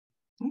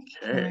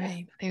Okay. All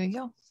right, there we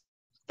go.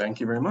 Thank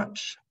you very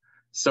much.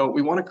 So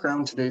we want to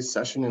crown today's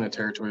session in a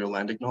territorial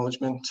land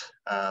acknowledgement.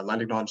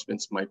 Land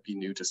acknowledgements might be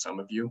new to some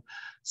of you,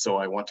 so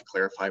I want to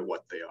clarify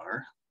what they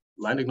are.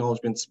 Land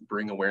acknowledgements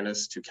bring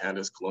awareness to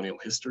Canada's colonial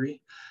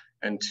history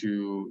and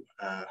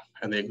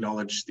they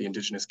acknowledge the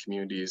Indigenous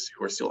communities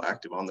who are still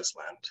active on this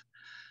land.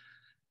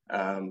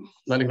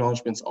 Land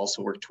acknowledgements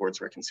also work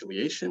towards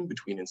reconciliation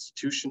between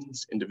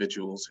institutions,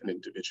 individuals,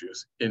 and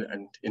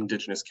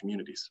Indigenous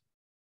communities.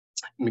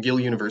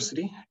 McGill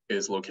University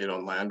is located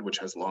on land which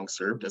has long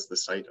served as the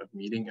site of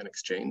meeting and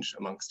exchange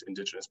amongst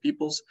Indigenous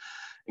peoples,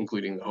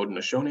 including the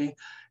Haudenosaunee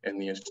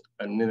and the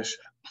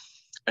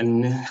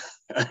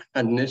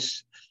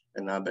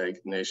Anishinaabeg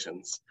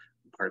nations.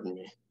 Pardon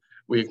me.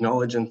 We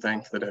acknowledge and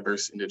thank the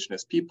diverse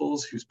Indigenous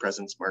peoples whose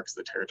presence marks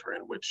the territory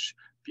in which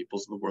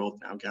peoples of the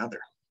world now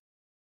gather.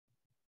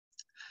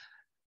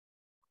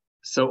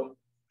 So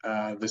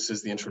this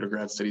is the Intro to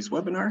Grad Studies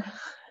webinar.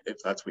 If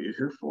that's what you're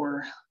here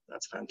for,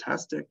 that's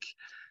fantastic.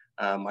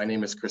 My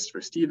name is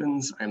Christopher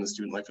Stevens. I'm the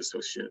Student Life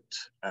Associate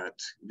at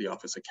the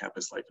Office of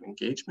Campus Life and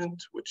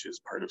Engagement, which is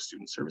part of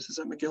Student Services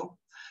at McGill.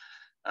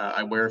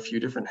 I wear a few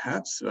different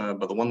hats,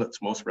 but the one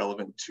that's most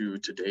relevant to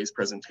today's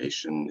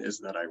presentation is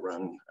that I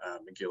run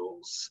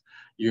McGill's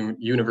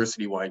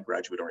university-wide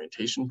graduate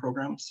orientation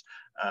programs.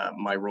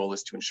 My role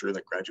is to ensure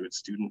that graduate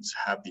students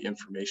have the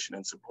information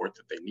and support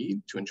that they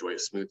need to enjoy a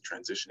smooth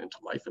transition into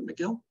life at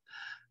McGill.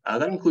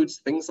 That includes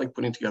things like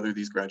putting together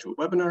these graduate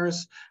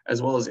webinars,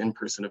 as well as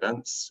in-person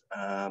events,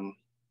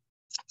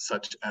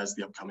 such as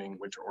the upcoming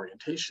winter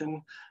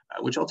orientation,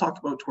 which I'll talk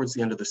about towards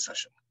the end of this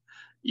session.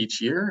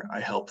 Each year, I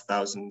help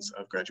thousands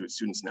of graduate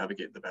students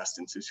navigate this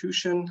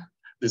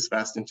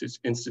vast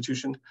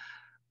institution.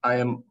 I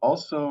am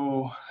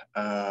also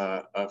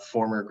a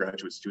former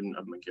graduate student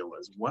of McGill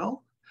as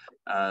well.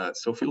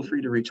 So feel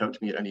free to reach out to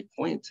me at any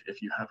point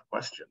if you have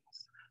questions.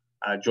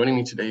 Joining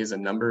me today is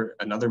another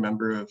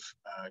member of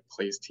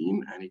Clay's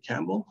team, Annie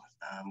Campbell.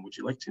 Would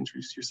you like to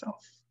introduce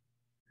yourself?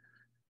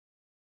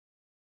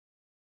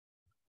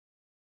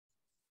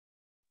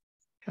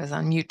 I was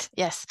on mute.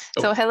 Yes.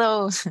 Oh. So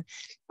hello.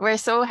 We're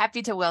so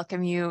happy to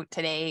welcome you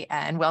today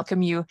and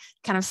welcome you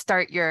kind of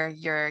start your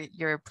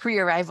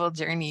pre-arrival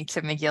journey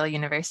to McGill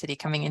University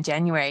coming in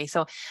January.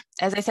 So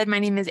as I said, my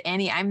name is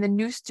Annie. I'm the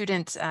new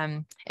student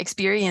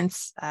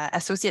experience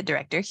associate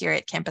director here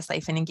at Campus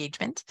Life and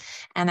Engagement.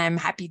 And I'm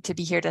happy to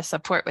be here to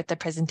support with the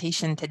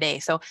presentation today.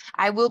 So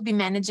I will be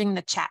managing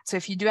the chat. So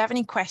if you do have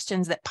any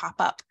questions that pop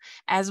up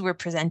as we're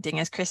presenting,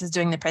 as Chris is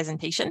doing the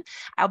presentation,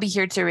 I'll be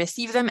here to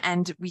receive them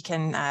and we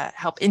can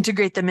help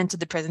integrate them into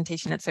the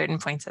presentation at certain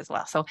points as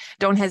well. So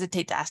don't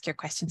hesitate to ask your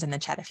questions in the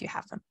chat if you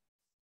have them.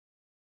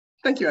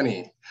 Thank you,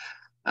 Annie.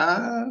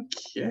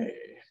 Okay.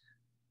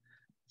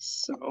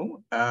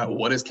 So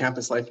what is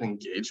Campus Life and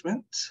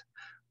Engagement?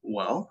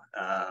 Well,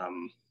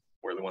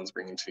 we're the ones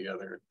bringing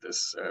together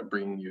this,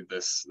 bringing you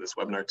this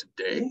webinar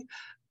today.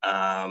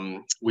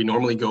 We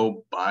normally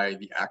go by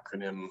the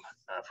acronym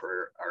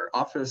for our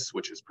office,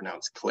 which is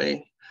pronounced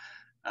CLAY.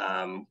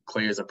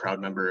 Clay is a proud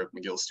member of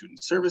McGill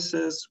Student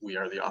Services. We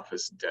are the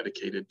office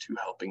dedicated to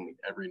helping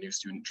every new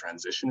student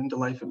transition into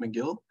life at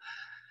McGill.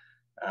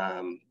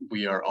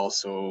 We are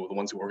also the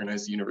ones who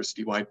organize the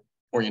university-wide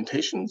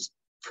orientations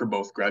for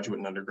both graduate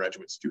and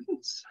undergraduate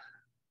students.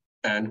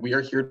 And we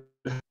are here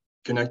to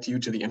connect you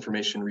to the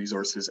information,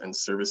 resources, and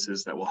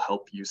services that will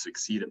help you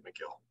succeed at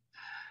McGill.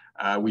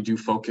 We do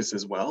focus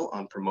as well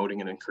on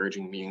promoting and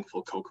encouraging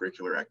meaningful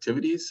co-curricular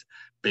activities,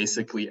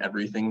 basically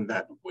everything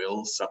that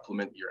will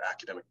supplement your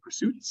academic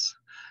pursuits.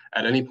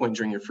 At any point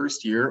during your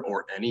first year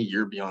or any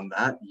year beyond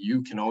that,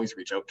 you can always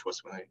reach out to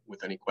us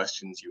with any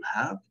questions you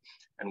have,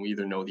 and we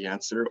either know the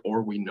answer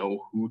or we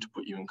know who to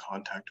put you in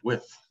contact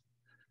with.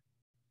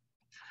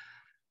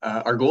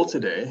 Our goal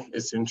today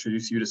is to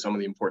introduce you to some of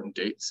the important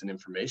dates and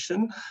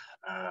information,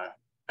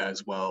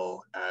 as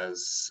well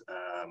as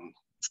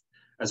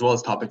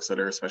topics that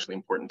are especially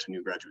important to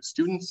new graduate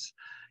students.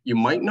 You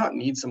might not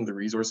need some of the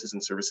resources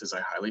and services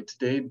I highlight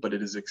today, but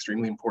it is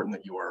extremely important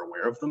that you are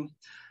aware of them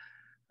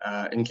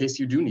in case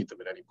you do need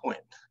them at any point.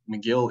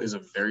 McGill is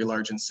a very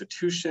large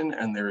institution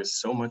and there is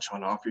so much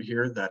on offer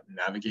here that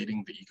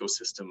navigating the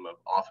ecosystem of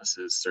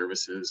offices,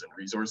 services, and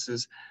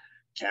resources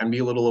can be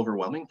a little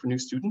overwhelming for new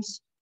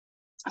students.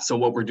 So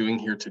what we're doing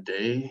here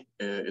today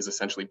is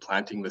essentially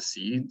planting the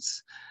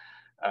seeds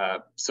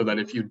so that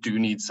if you do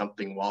need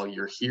something while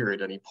you're here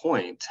at any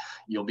point,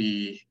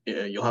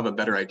 you'll have a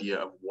better idea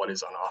of what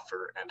is on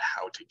offer and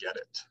how to get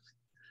it.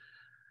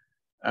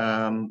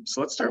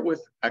 So let's start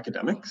with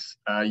academics.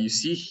 You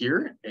see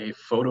here a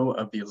photo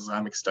of the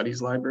Islamic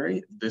Studies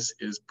Library. This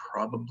is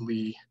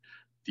probably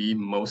the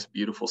most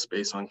beautiful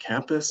space on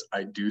campus.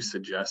 I do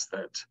suggest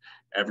that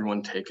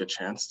everyone take a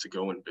chance to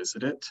go and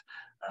visit it.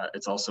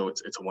 It's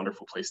a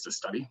wonderful place to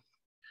study.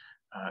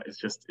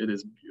 It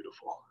is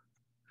beautiful.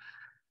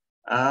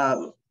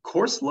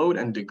 Course load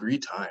and degree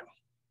time.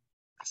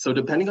 So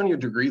depending on your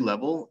degree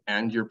level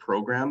and your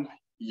program,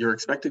 your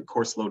expected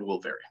course load will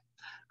vary,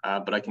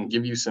 but I can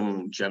give you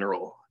some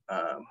general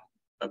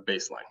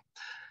baseline.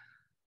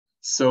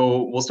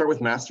 So we'll start with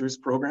master's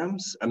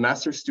programs.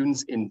 Master's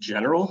students in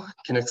general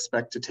can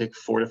expect to take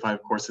 4 to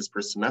 5 courses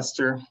per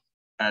semester.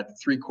 At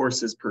 3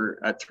 credits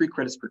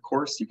per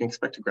course, you can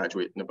expect to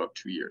graduate in about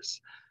 2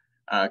 years.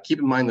 Keep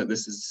in mind that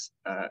this is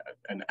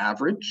an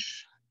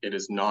average. It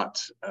is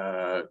not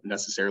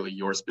necessarily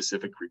your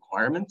specific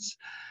requirements.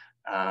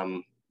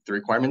 The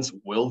requirements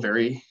will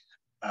vary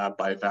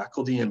by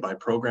faculty and by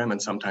program,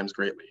 and sometimes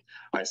greatly.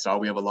 I saw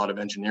we have a lot of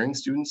engineering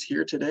students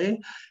here today,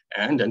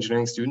 and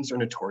engineering students are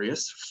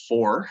notorious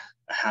for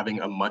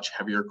having a much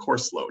heavier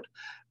course load.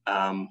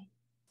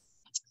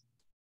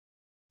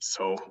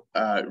 So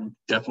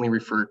definitely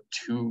refer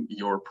to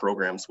your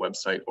program's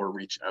website or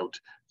reach out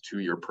to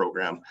your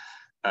program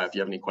if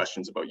you have any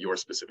questions about your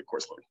specific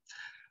course load.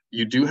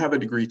 You do have a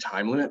degree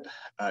time limit.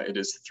 It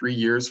is 3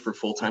 years for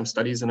full-time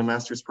studies in a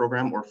master's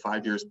program or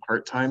 5 years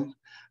part-time.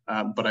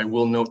 But I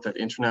will note that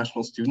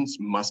international students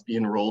must be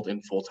enrolled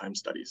in full-time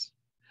studies.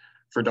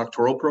 For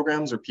doctoral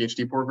programs or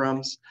PhD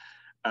programs,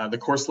 the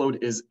course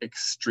load is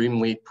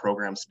extremely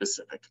program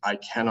specific. I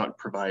cannot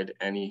provide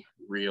any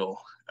real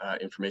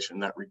information in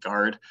that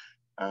regard,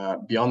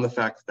 beyond the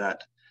fact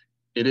that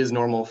it is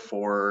normal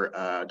for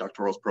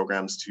doctoral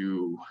programs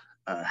to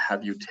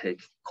have you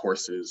take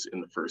courses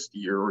in the first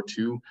year or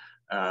two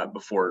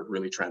before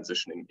really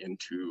transitioning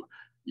into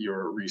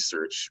your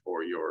research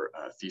or your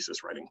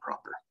thesis writing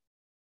proper.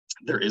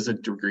 There is a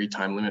degree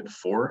time limit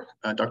for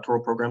doctoral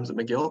programs at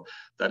McGill.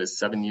 That is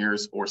 7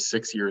 years or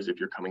 6 years if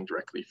you're coming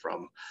directly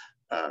from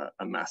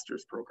a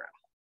master's program.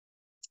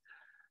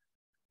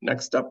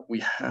 Next up,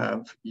 we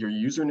have your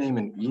username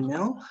and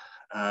email.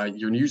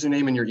 Your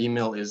username and your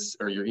email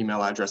your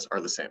email address are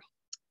the same.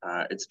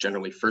 It's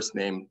generally first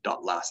name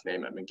dot last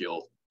name at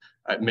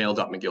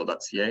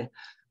mail.mcgill.ca.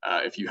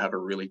 If you have a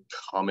really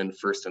common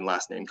first and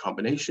last name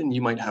combination,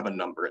 you might have a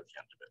number at the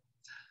end of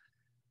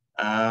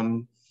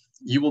it.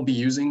 You will be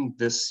using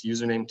this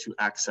username to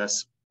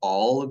access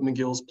all of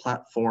McGill's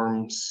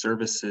platforms,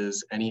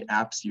 services, any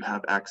apps you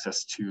have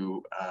access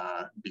to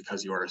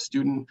because you are a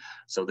student.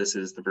 So this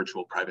is the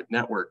virtual private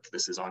network.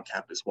 This is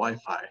on-campus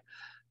Wi-Fi.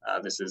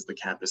 This is the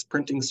campus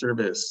printing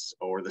service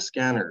or the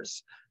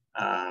scanners.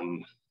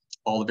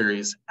 All the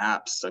various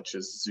apps such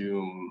as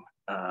Zoom,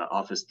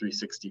 Office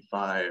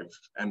 365,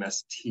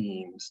 MS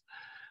Teams,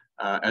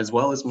 as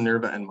well as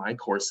Minerva and My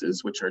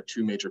Courses, which are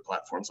 2 major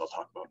platforms I'll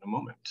talk about in a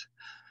moment.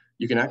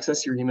 You can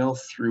access your email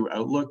through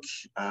Outlook,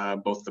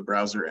 both the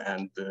browser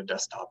and the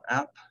desktop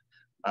app,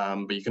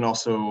 but you can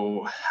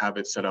also have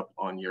it set up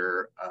on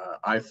your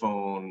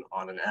iPhone,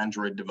 on an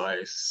Android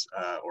device,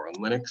 or on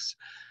Linux.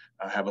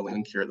 I have a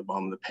link here at the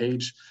bottom of the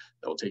page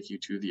that will take you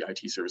to the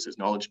IT services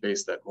knowledge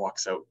base that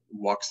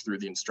walks through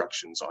the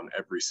instructions on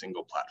every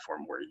single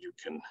platform where you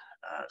can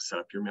set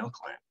up your mail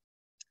client.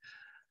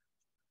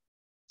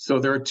 So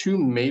there are 2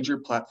 major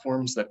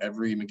platforms that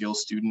every McGill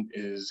student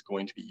is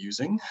going to be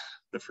using.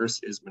 The first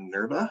is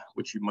Minerva,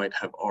 which you might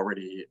have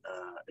already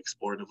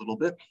explored a little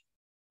bit.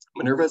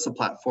 Minerva is a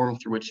platform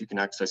through which you can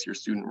access your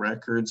student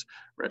records,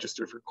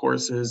 register for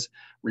courses,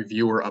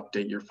 review or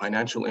update your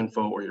financial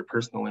info or your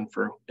personal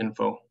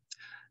info.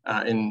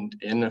 And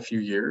in a few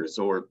years,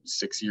 or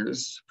 6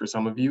 years for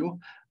some of you,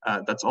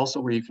 that's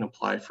also where you can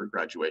apply for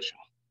graduation.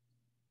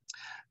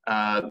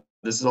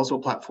 This is also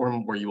a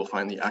platform where you will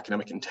find the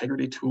academic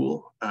integrity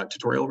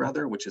tutorial,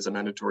 which is a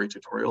mandatory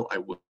tutorial I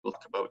will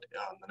talk about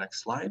on the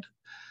next slide.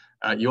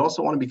 You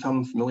also want to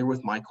become familiar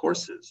with My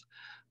Courses.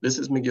 This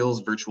is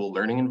McGill's virtual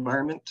learning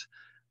environment.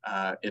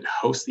 It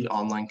hosts the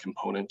online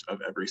component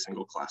of every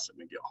single class at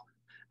McGill.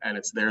 And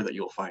it's there that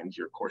you'll find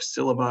your course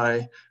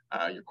syllabi,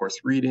 your course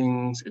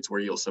readings. It's where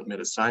you'll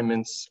submit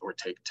assignments or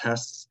take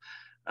tests,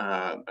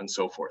 and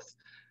so forth.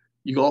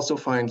 You'll also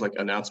find like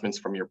announcements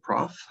from your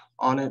prof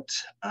on it,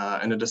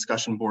 and a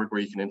discussion board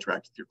where you can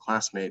interact with your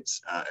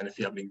classmates. And if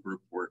you have any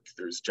group work,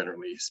 there's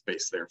generally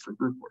space there for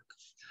group work.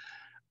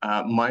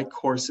 My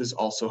Courses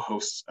also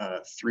hosts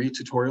 3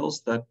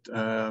 tutorials that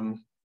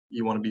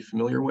you want to be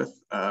familiar with: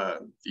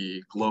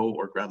 the GLOW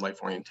or Grad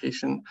Life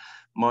Orientation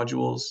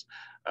modules,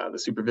 the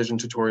supervision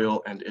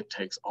tutorial, and It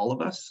Takes All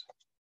of Us.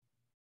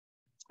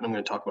 And I'm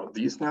going to talk about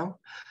these now.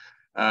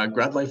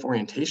 Grad Life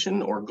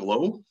Orientation, or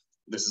GLOW.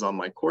 This is on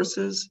My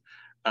Courses.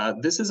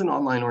 This is an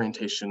online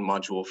orientation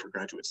module for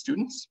graduate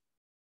students.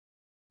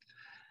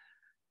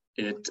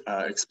 It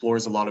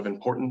explores a lot of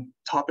important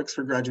topics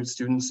for graduate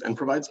students and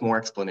provides more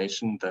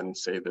explanation than,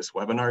 say, this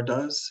webinar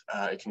does.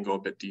 It can go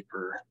a bit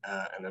deeper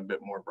and a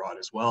bit more broad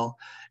as well.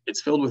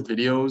 It's filled with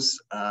videos,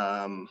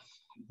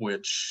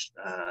 which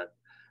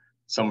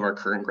some of our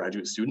current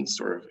graduate students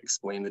sort of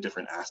explain the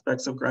different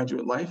aspects of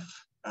graduate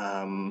life.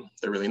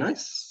 They're really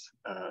nice.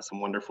 Some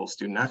wonderful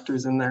student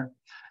actors in there.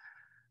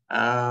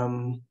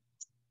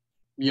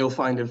 You'll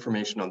find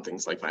information on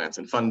things like finance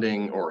and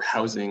funding or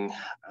housing,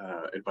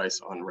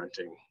 advice on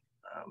renting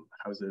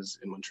houses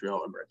in Montreal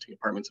or renting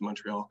apartments in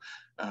Montreal,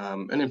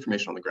 and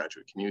information on the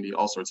graduate community,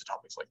 all sorts of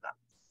topics like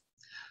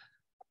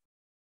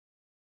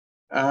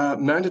that.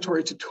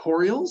 Mandatory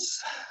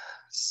tutorials.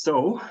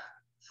 So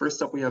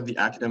first up, we have the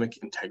academic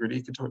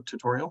integrity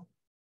tutorial.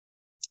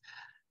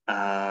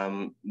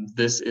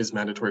 This is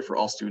mandatory for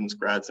all students,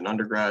 grads and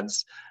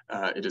undergrads.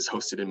 It is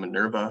hosted in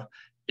Minerva.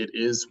 It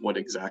is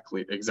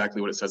exactly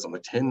what it says on the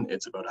tin.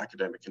 It's about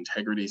academic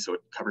integrity, so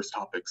it covers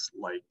topics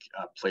like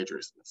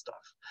plagiarism and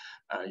stuff.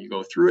 You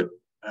go through it,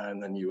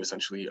 and then you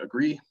essentially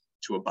agree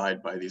to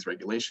abide by these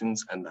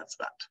regulations, and that's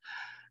that.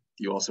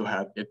 You also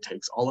have It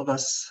Takes All of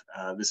Us.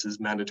 This is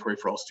mandatory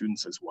for all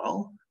students as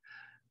well.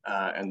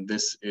 And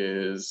this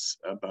is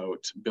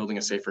about building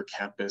a safer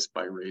campus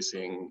by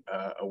raising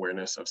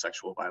awareness of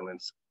sexual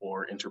violence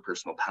or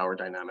interpersonal power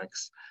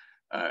dynamics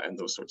and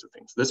those sorts of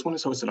things. This one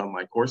is hosted on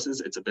my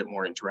courses. It's a bit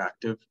more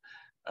interactive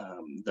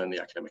than the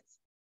academic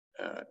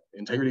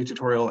integrity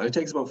tutorial, and it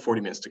takes about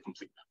 40 minutes to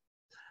complete.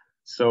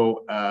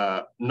 So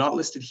not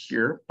listed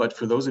here, but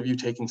for those of you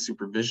taking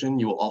supervision,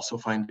 you will also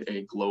find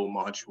a GLOW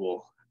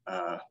module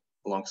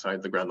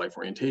alongside the grad life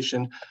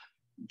orientation,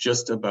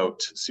 just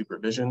about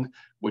supervision,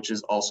 which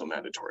is also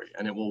mandatory,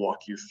 and it will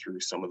walk you through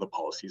some of the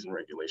policies and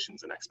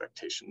regulations and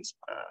expectations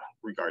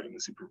regarding the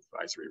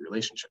supervisory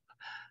relationship.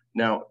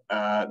 Now,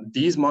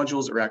 these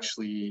modules are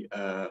actually,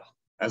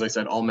 as I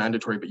said, all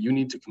mandatory, but you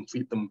need to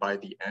complete them by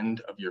the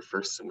end of your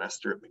first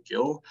semester at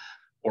McGill,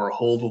 or a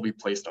hold will be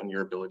placed on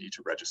your ability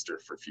to register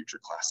for future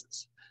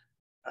classes.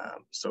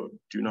 So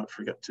do not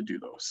forget to do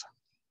those.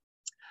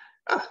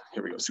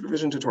 Here we go,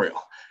 supervision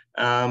tutorial.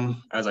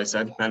 As I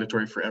said,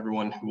 mandatory for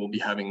everyone who will be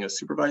having a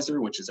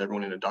supervisor, which is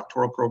everyone in a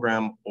doctoral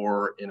program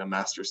or in a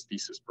master's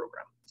thesis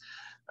program.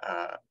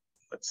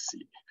 Let's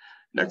see.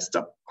 Next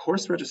up,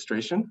 course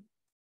registration.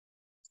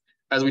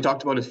 As we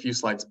talked about a few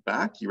slides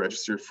back, you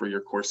registered for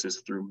your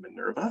courses through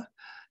Minerva.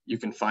 You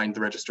can find the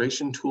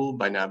registration tool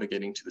by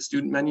navigating to the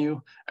student menu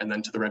and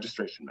then to the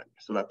registration menu.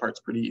 So that part's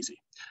pretty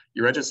easy.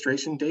 Your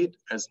registration date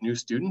as new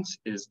students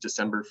is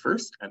December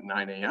 1st at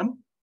 9 a.m.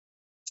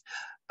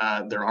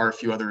 There are a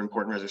few other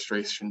important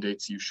registration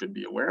dates you should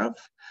be aware of.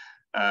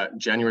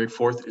 January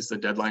 4th is the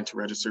deadline to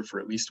register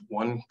for at least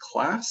one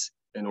class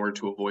in order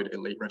to avoid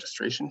a late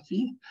registration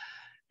fee.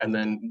 And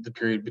then the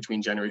period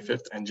between January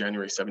 5th and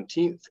January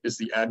 17th is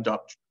the add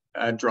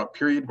drop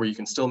period where you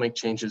can still make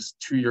changes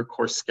to your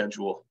course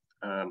schedule,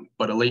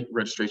 but a late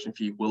registration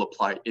fee will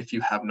apply if you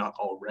have not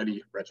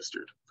already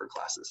registered for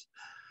classes.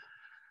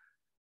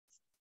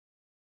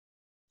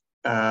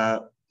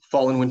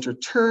 Fall and winter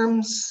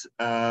terms.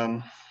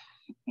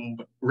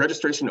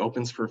 Registration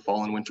opens for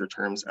fall and winter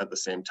terms at the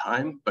same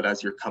time, but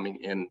as you're coming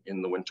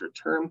in the winter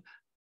term,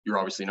 you're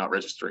obviously not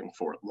registering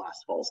for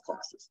last fall's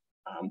classes.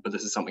 But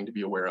this is something to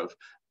be aware of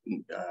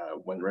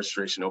when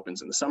registration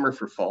opens in the summer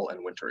for fall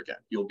and winter again.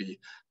 You'll be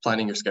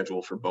planning your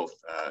schedule for both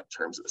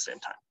terms at the same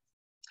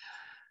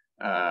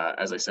time.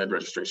 As I said,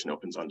 registration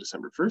opens on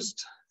December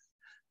 1st.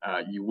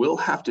 You will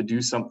have to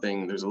do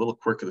something. There's a little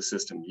quirk of the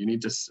system. You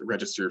need to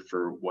register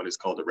for what is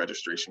called a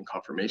registration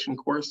confirmation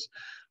course,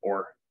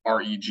 or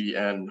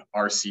REGN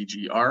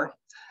RCGR.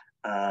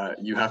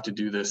 You have to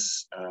do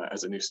this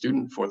as a new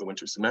student for the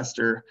winter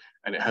semester,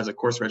 and it has a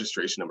course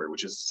registration number,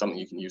 which is something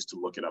you can use to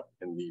look it up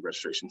in the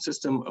registration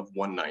system, of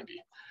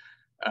 190.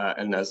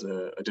 And as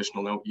an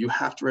additional note, you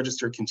have to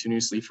register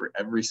continuously for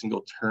every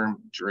single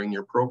term during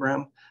your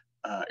program,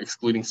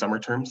 excluding summer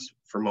terms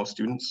for most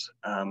students,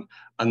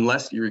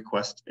 unless you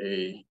request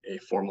a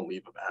formal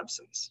leave of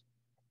absence.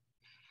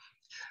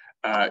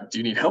 Do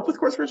you need help with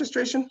course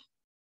registration?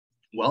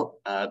 Well,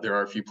 there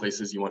are a few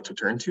places you want to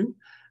turn to.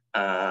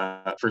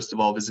 First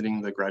of all,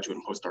 visiting the Graduate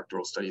and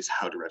Postdoctoral Studies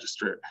How to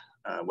Register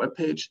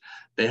webpage.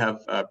 They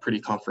have pretty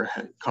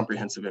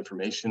comprehensive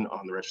information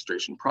on the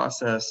registration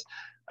process.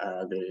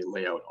 They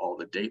lay out all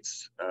the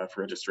dates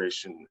for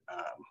registration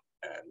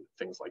and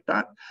things like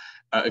that.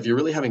 If you're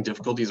really having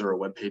difficulties or a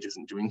webpage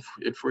isn't doing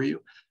it for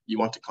you, you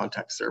want to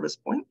contact Service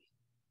Point,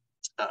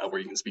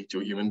 where you can speak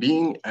to a human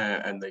being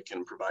and they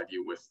can provide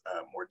you with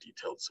more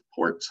detailed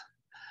support.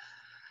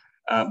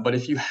 But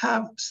if you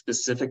have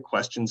specific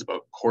questions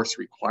about course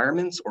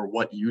requirements or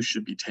what you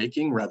should be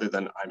taking rather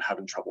than I'm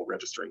having trouble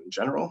registering in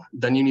general,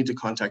 then you need to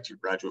contact your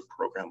graduate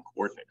program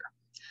coordinator.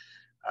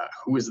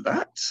 Who is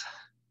that?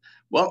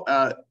 Well,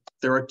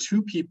 there are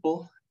two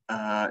people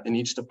in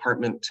each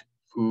department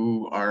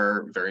who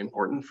are very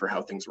important for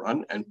how things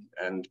run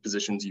and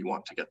positions you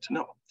want to get to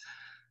know.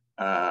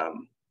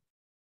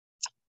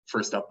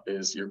 First up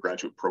is your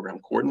graduate program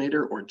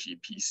coordinator, or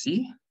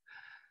GPC.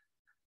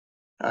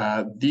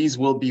 These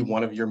will be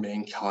one of your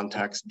main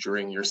contacts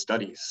during your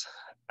studies.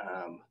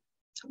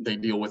 They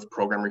deal with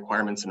program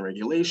requirements and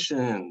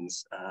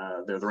regulations.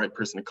 They're the right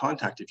person to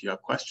contact if you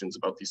have questions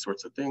about these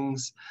sorts of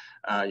things.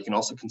 You can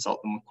also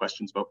consult them with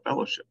questions about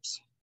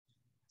fellowships.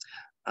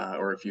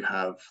 Or if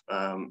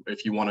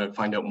you want to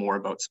find out more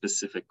about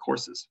specific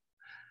courses.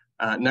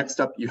 Next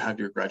up, you have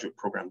your graduate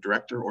program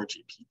director, or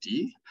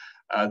GPD.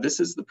 This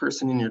is the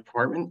person in your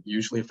department,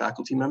 usually a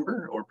faculty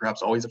member, or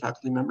perhaps always a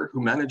faculty member,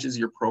 who manages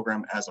your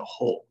program as a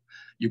whole.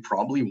 You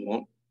probably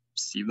won't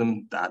see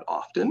them that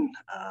often,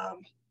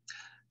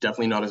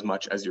 definitely not as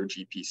much as your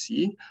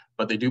GPC,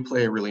 but they do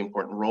play a really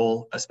important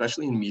role,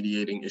 especially in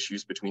mediating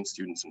issues between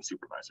students and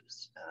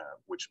supervisors,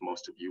 which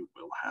most of you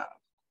will have.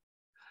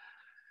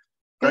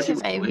 Chris,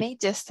 if I may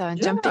just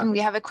jump Yeah. in, we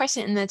have a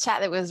question in the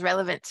chat that was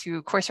relevant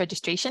to course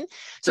registration.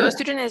 So Sure. a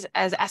student is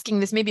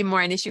asking, this may be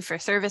more an issue for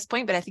Service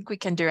Point, but I think we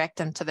can direct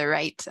them to the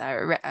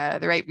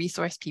right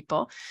resource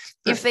people.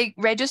 Sure. If they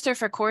register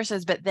for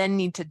courses but then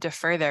need to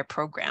defer their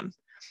program,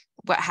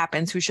 what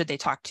happens? Who should they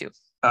talk to?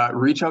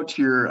 Reach out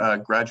to your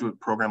graduate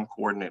program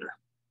coordinator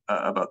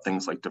about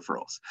things like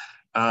deferrals.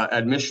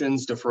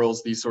 Admissions,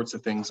 deferrals, these sorts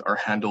of things are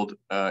handled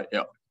at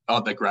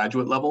the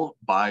graduate level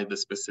by the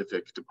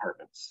specific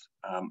departments,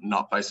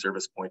 not by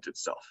Service Point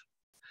itself.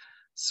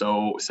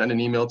 So send an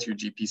email to your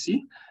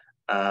GPC.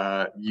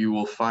 You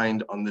will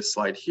find on this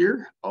slide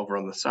here, over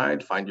on the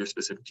side, find your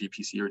specific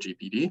GPC or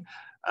GPD.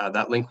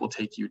 That link will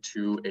take you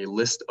to a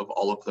list of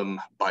all of them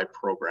by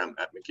program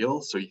at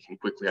McGill, so you can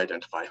quickly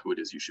identify who it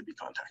is you should be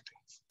contacting.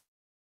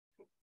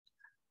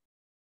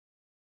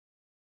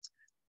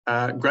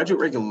 Graduate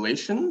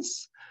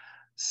regulations.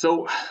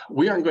 So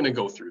we aren't going to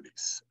go through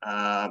these.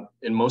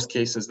 In most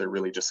cases, they're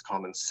really just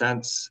common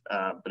sense,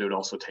 but it would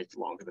also take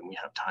longer than we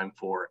have time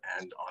for.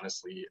 And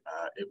honestly,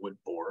 it would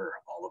bore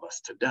all of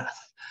us to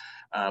death.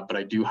 But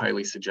I do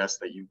highly suggest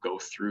that you go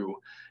through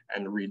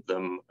and read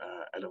them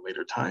at a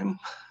later time.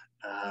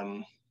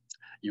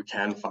 You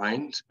can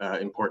find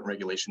important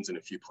regulations in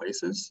a few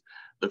places.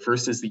 The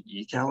first is the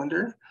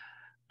e-calendar.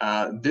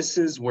 This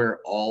is where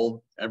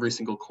every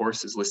single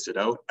course is listed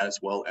out, as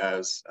well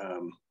as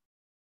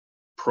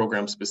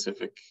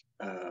program-specific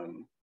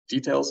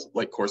details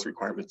like course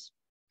requirements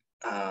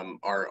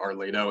are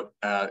laid out.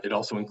 It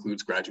also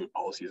includes graduate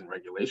policies and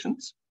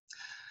regulations,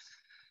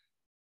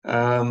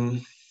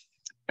 and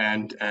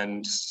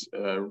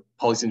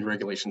policies and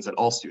regulations that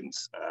all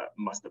students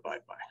must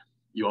abide by.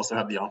 You also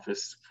have the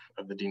Office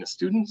of the Dean of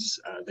Students.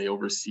 They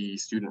oversee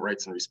student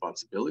rights and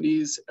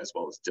responsibilities, as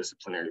well as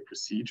disciplinary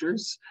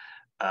procedures,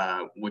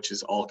 which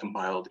is all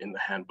compiled in the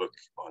Handbook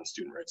on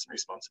Student Rights and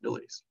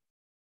Responsibilities.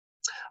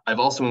 I've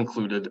also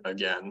included,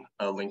 again,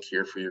 a link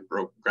here for your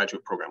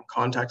graduate program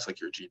contacts, like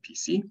your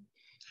GPC,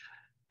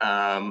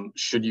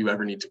 should you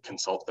ever need to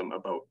consult them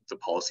about the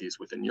policies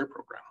within your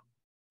program.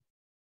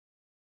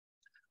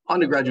 On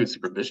to graduate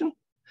supervision.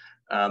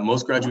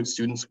 Most graduate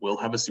students will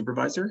have a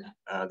supervisor.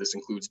 This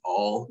includes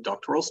all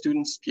doctoral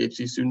students,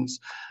 PhD students,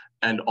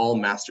 and all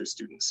master's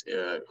students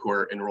who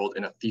are enrolled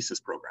in a thesis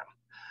program.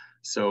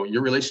 So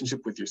your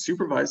relationship with your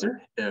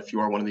supervisor, if you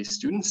are one of these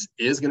students,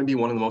 is going to be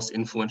one of the most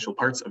influential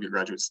parts of your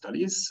graduate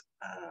studies.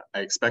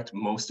 I expect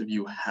most of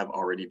you have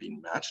already been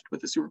matched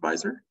with a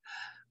supervisor,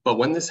 but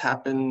when this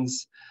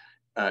happens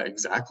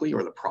exactly,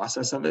 or the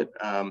process of it,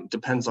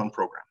 depends on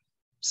program.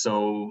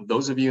 So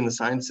those of you in the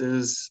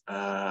sciences,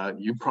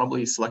 you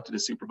probably selected a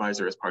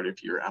supervisor as part of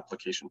your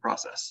application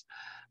process.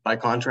 By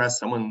contrast,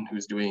 someone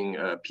who's doing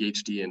a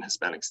PhD in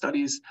Hispanic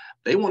studies,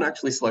 they won't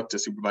actually select a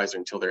supervisor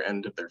until their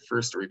end of their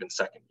first or even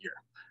second year.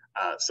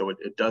 So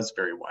it does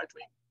vary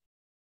widely.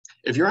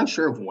 If you're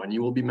unsure of when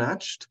you will be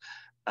matched,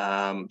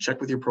 check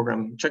your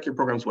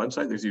program's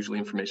website. There's usually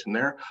information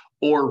there,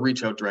 or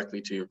reach out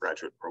directly to your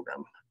graduate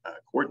program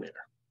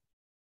coordinator.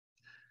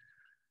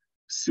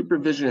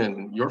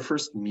 Supervision, your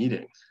first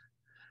meeting.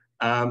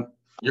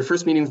 Your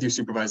first meeting with your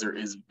supervisor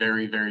is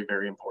very, very,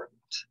 very important.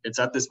 It's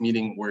at this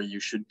meeting where you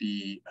should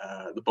be,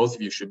 the both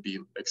of you should be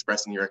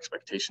expressing your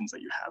expectations that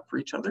you have for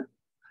each other.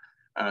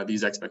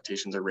 These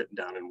expectations are written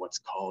down in what's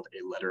called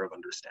a letter of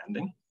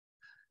understanding.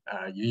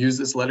 You use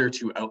this letter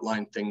to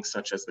outline things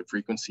such as the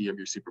frequency of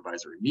your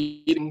supervisory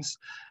meetings,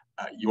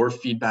 your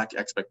feedback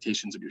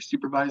expectations of your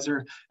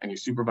supervisor, and your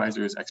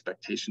supervisor's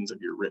expectations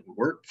of your written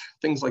work,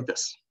 things like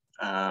this.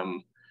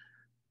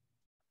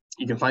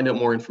 You can find out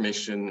more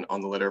information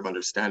on the letter of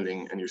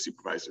understanding and your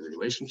supervisory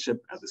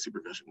relationship at the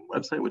supervision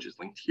website, which is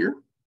linked here.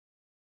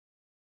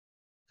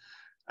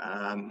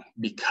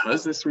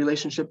 Because this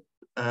relationship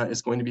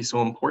is going to be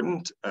so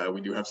important, we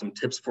do have some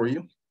tips for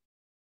you.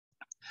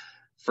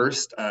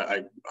 First,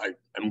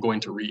 I'm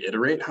going to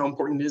reiterate how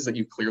important it is that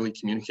you clearly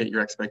communicate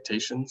your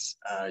expectations.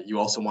 You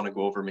also want to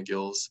go over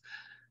McGill's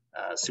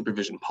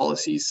supervision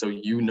policies, so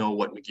you know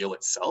what McGill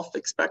itself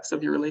expects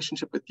of your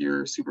relationship with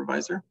your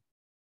supervisor.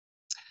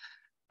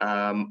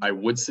 I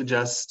would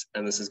suggest,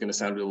 and this is going to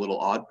sound a little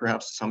odd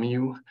perhaps to some of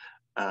you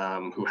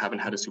who haven't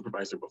had a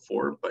supervisor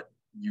before, but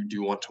you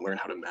do want to learn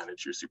how to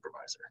manage your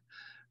supervisor.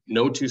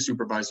 No two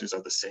supervisors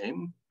are the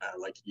same,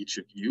 like each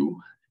of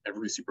you.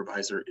 Every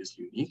supervisor is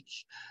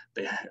unique.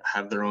 They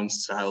have their own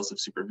styles of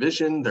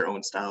supervision, their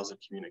own styles of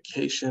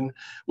communication,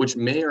 which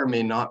may or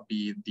may not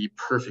be the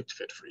perfect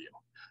fit for you.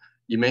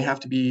 You may have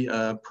to be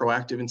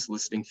proactive in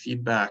soliciting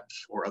feedback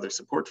or other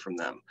support from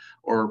them,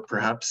 or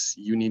perhaps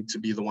you need to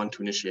be the one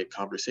to initiate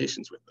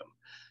conversations with them.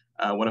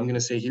 What I'm going to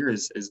say here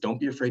is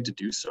don't be afraid to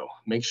do so.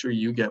 Make sure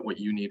you get what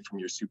you need from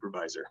your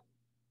supervisor.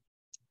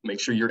 Make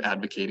sure you're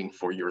advocating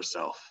for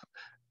yourself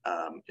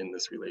in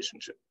this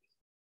relationship.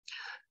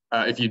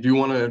 If you do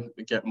want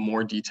to get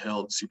more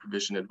detailed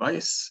supervision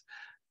advice,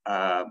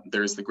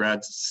 there's the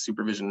Grad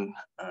supervision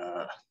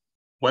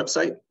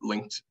website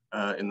linked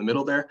in the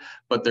middle there,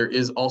 but there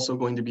is also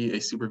going to be a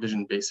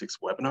supervision basics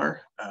webinar,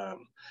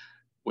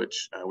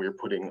 which we are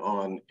putting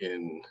on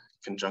in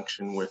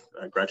conjunction with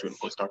graduate and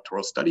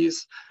postdoctoral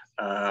studies.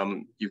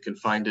 You can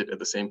find it at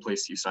the same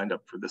place you signed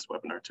up for this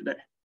webinar today.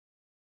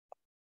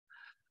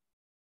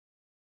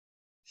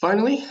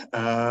 Finally,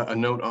 a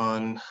note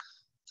on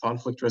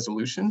conflict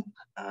resolution.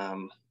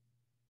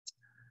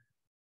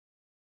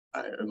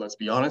 Let's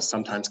be honest,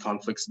 sometimes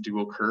conflicts do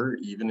occur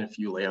even if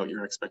you lay out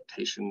your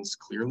expectations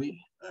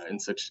clearly. In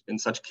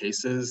such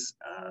cases,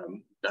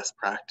 best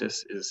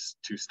practice is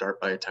to start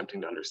by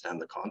attempting to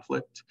understand the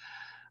conflict.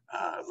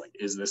 Like,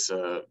 is this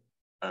a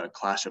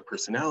clash of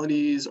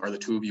personalities? Are the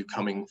two of you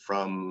coming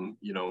from,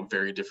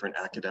 very different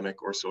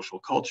academic or social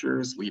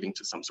cultures, leading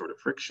to some sort of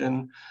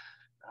friction?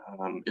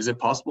 Is it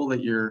possible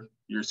that your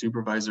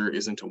supervisor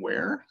isn't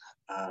aware?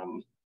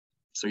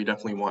 So you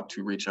definitely want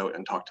to reach out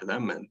and talk to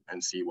them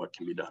and see what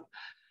can be done.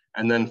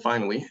 And then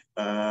finally,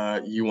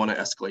 you want to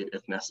escalate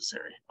if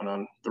necessary. And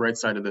on the right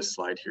side of this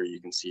slide here, you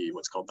can see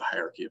what's called the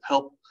hierarchy of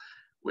help,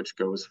 which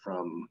goes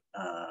from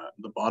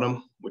the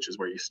bottom, which is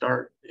where you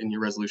start in your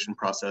resolution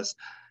process.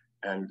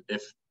 And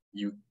if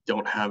you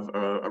don't have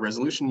a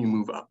resolution, you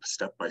move up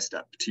step by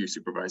step to your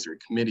supervisory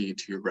committee,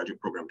 to your graduate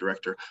program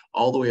director,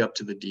 all the way up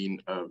to the dean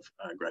of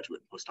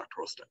graduate and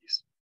postdoctoral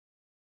studies.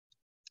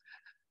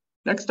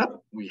 Next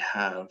up, we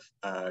have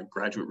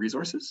graduate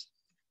resources.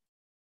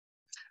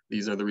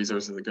 These are the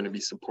resources that are going to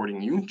be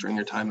supporting you during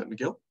your time at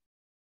McGill.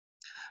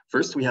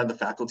 First, we have the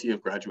Faculty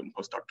of Graduate and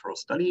Postdoctoral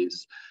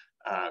Studies,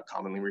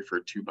 commonly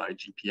referred to by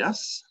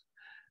GPS.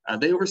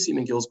 They oversee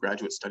McGill's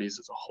graduate studies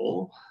as a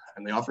whole,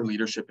 and they offer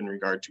leadership in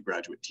regard to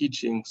graduate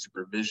teaching,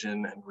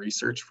 supervision, and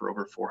research for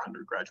over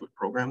 400 graduate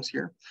programs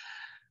here.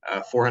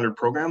 400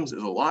 programs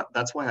is a lot.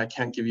 That's why I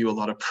can't give you a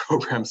lot of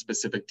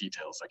program-specific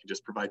details. I can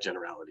just provide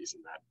generalities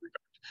in that regard.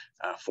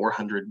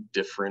 400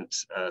 different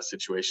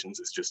situations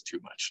is just too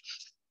much.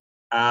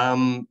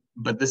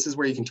 But this is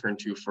where you can turn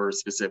to for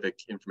specific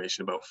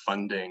information about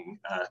funding,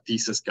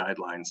 thesis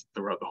guidelines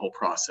throughout the whole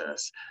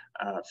process.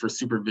 For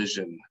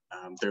supervision,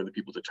 they're the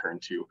people to turn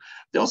to.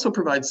 They also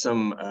provide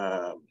some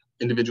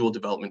individual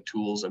development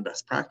tools and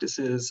best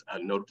practices,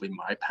 notably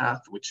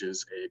MyPath, which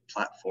is a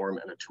platform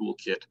and a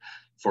toolkit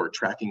for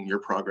tracking your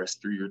progress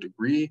through your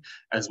degree,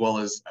 as well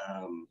as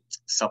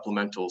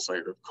supplemental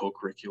sort of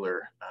co-curricular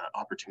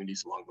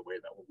opportunities along the way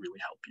that will really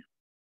help you.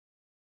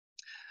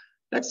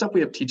 Next up, we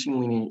have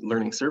teaching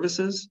learning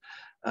services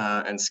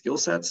and skill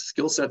sets.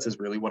 Skill sets is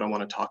really what I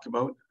want to talk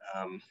about.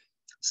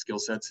 Skill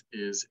sets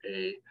is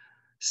a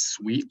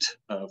suite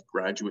of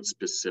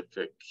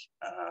graduate-specific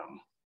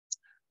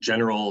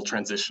general,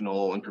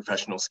 transitional, and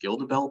professional skill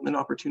development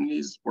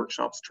opportunities,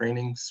 workshops,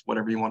 trainings,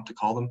 whatever you want to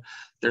call them.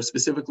 They're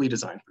specifically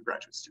designed for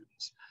graduate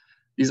students.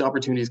 These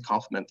opportunities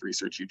complement the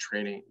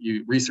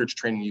research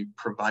training you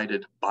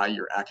provided by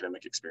your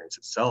academic experience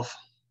itself.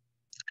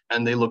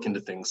 And they look into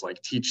things like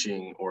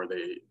teaching, or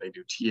they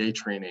do TA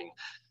training,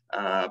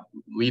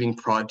 leading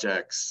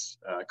projects,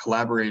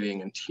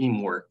 collaborating and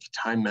teamwork,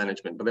 time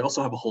management, but they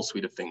also have a whole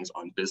suite of things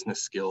on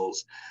business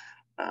skills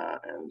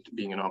and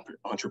being an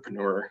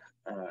entrepreneur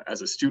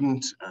as a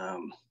student.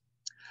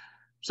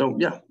 So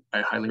yeah,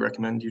 I highly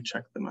recommend you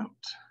check them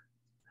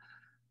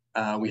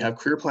out. We have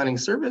Career Planning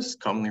Service,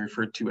 commonly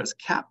referred to as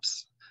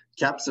CAPS.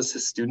 CAPS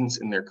assists students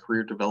in their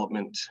career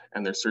development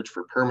and their search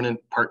for permanent,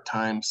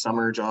 part-time,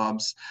 summer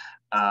jobs,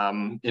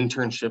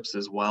 internships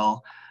as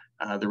well.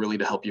 They're really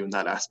to help you in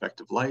that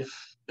aspect of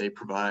life. They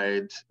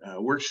provide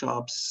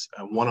workshops,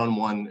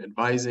 one-on-one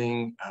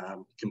advising,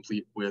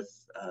 complete with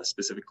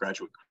specific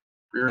graduate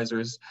career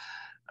advisors.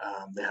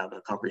 They have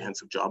a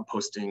comprehensive job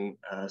posting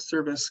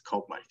service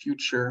called My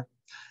Future.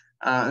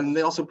 And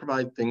they also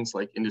provide things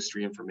like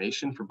industry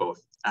information for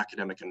both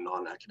academic and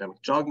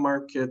non-academic job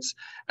markets,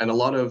 and a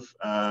lot of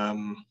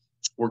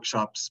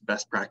workshops,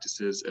 best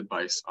practices,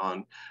 advice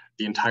on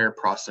the entire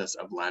process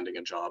of landing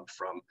a job,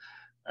 from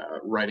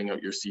writing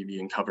out your CV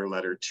and cover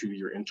letter to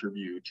your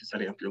interview to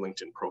setting up your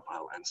LinkedIn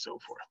profile and so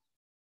forth.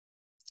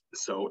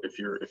 So if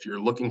you're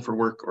looking for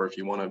work, or if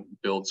you want to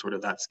build sort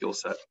of that skill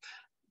set,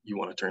 you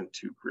want to turn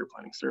to Career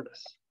Planning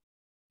Service.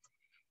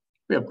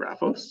 We have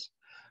Graphos.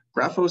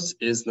 Graphos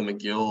is the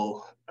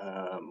McGill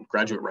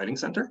Graduate Writing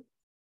Center.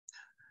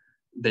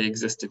 They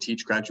exist to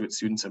teach graduate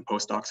students and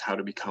postdocs how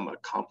to become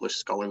accomplished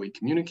scholarly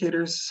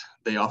communicators.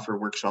 They offer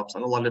workshops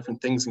on a lot of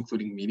different things,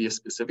 including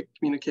media-specific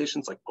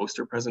communications like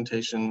poster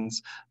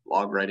presentations,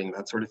 blog writing,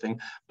 that sort of thing.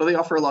 But they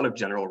offer a lot of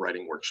general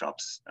writing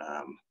workshops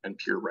and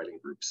peer writing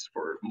groups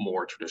for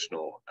more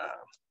traditional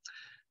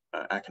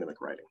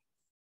academic writing.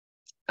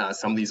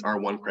 Some of these are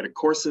one-credit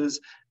courses,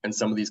 and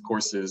some of these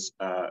courses,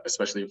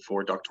 especially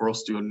for doctoral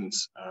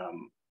students,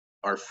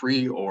 are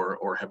free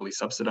or heavily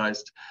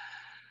subsidized.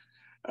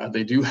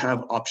 They do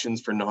have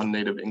options for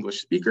non-native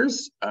English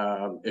speakers.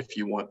 If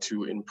you want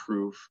to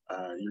improve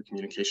your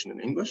communication in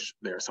English,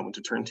 they are someone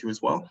to turn to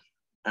as well.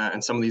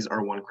 And some of these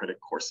are one-credit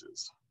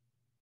courses.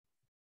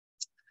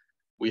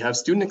 We have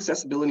Student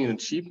Accessibility and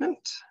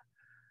Achievement.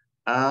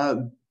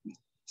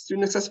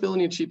 Student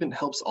Accessibility and Achievement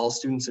helps all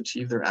students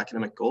achieve their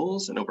academic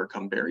goals and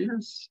overcome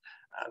barriers.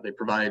 They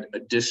provide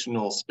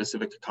additional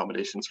specific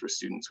accommodations for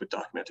students with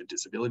documented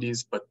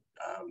disabilities, but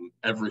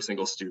every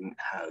single student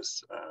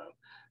has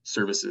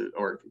services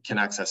or can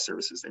access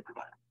services they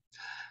provide.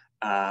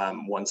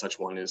 One such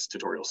one is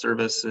tutorial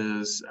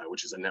services,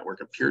 which is a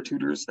network of peer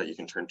tutors that you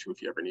can turn to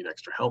if you ever need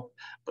extra help.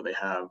 But they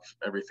have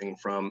everything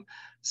from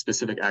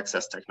specific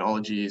access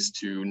technologies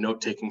to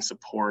note-taking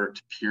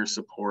support, peer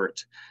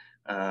support,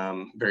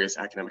 various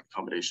academic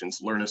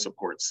accommodations, learner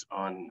supports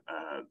on,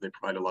 they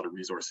provide a lot of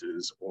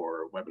resources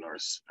or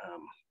webinars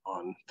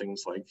on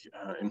things like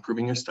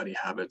improving your study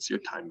habits, your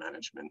time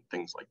management,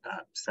 things like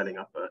that, setting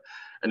up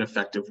an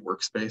effective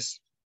workspace.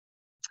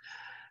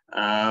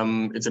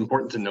 It's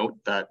important to note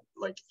that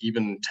like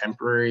even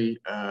temporary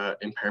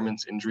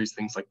impairments, injuries,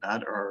 things like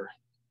that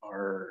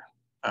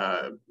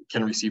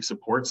can receive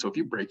support. So if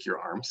you break your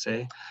arm,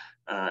 say,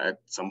 at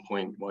some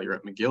point while you're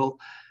at McGill,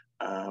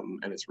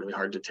 and it's really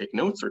hard to take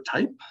notes or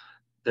type,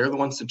 they're the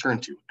ones to turn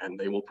to, and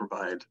they will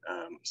provide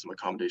some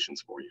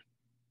accommodations for you.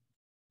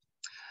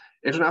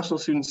 International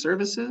Student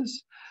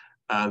Services.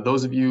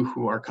 Those of you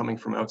who are coming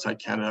from outside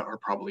Canada are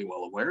probably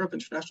well aware of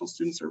International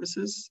Student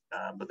Services,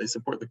 but they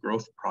support the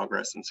growth,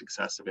 progress, and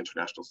success of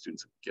international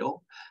students at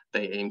McGill.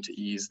 They aim to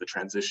ease the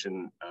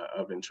transition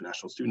of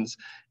international students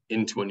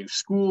into a new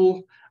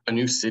school, a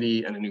new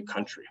city, and a new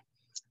country.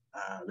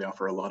 They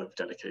offer a lot of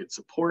dedicated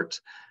support,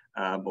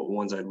 but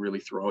ones I'd really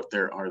throw out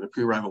there are the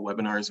pre-arrival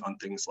webinars on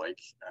things like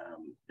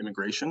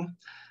immigration,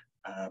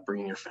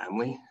 bringing your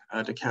family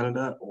to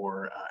Canada,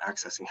 or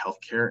accessing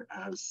healthcare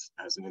as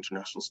an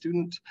international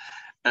student,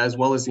 as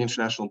well as the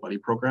International Buddy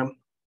Program,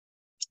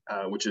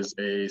 which is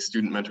a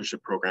student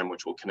mentorship program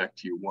which will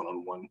connect you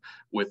one-on-one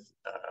with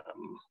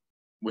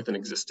an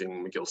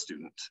existing McGill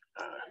student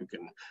who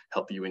can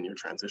help you in your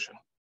transition.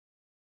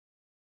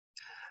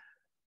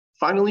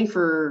 Finally,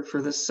 for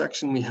this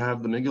section, we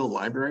have the McGill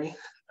Library.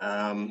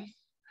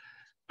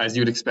 As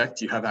you'd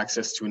expect, you have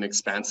access to an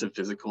expansive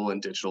physical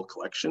and digital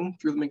collection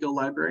through the McGill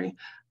Library.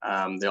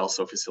 They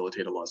also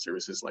facilitate a lot of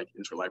services like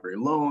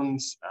interlibrary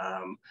loans.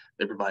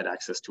 They provide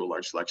access to a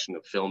large selection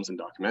of films and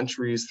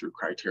documentaries through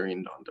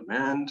Criterion On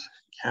Demand,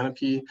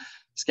 Canopy,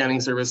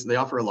 scanning service. They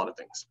offer a lot of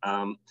things.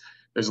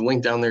 There's a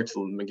link down there to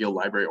the McGill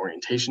Library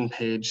orientation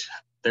page.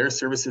 Their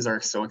services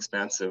are so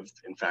expansive,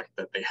 in fact,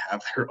 that they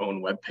have their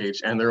own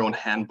webpage and their own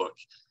handbook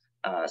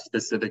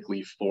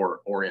specifically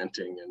for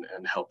orienting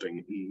and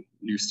helping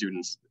new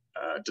students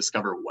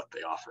discover what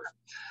they offer.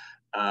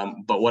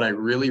 But what I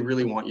really,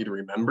 really want you to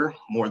remember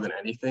more than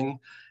anything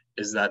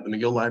is that the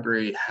McGill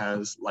Library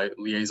has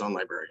liaison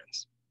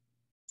librarians.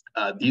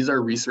 These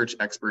are research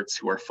experts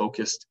who are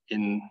focused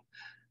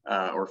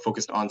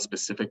on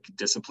specific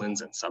disciplines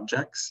and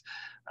subjects,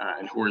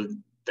 and who are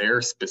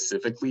there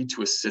specifically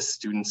to assist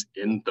students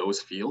in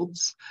those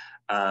fields.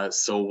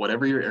 So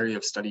whatever your area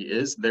of study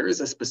is, there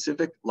is a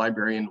specific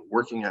librarian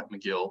working at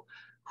McGill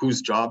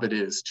whose job it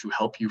is to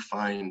help you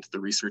find the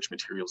research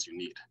materials you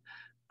need.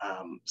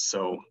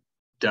 So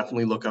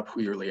definitely look up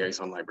who your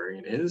liaison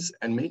librarian is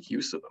and make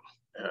use of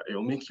them.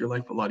 It'll make your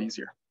life a lot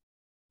easier.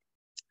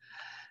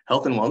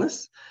 Health and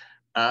wellness.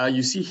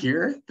 You see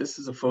here, this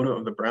is a photo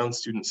of the Brown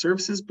Student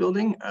Services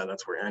building.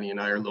 That's where Annie and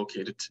I are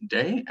located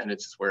today, and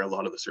it's where a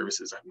lot of the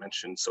services I've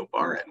mentioned so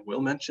far and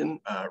will mention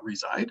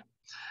reside,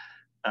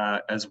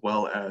 as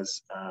well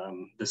as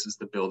this is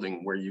the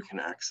building where you can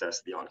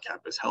access the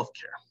on-campus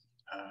healthcare.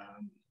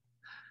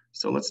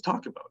 So let's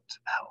talk about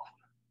health.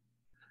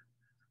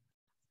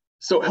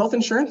 So health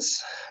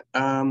insurance,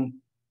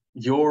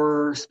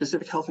 your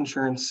specific health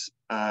insurance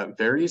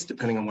varies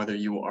depending on whether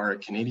you are a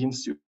Canadian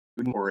student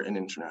or an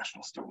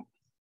international student.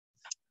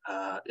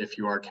 If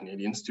you are a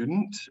Canadian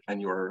student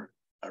and you're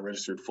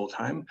registered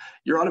full-time,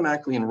 you're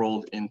automatically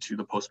enrolled into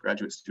the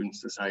Postgraduate Student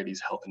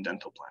Society's health and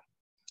dental plan.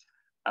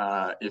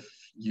 If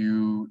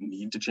you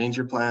need to change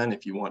your plan,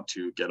 if you want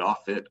to get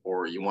off it,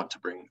 or you want to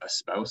bring a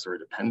spouse or a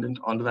dependent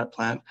onto that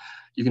plan,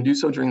 you can do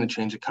so during the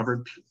change of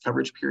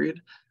coverage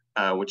period,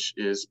 which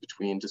is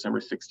between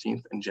December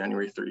 16th and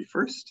January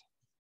 31st.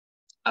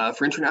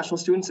 For international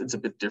students, it's a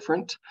bit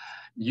different.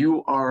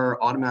 You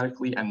are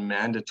automatically and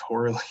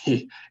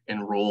mandatorily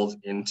enrolled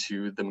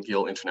into the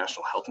McGill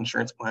International Health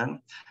Insurance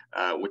Plan,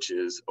 which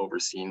is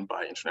overseen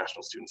by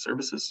International Student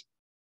Services.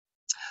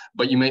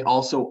 But you may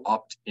also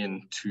opt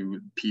into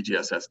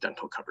PGSS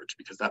dental coverage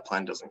because that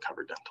plan doesn't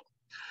cover dental.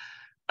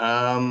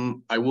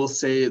 I will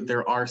say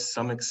there are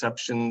some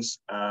exceptions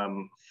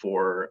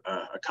for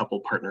a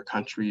couple partner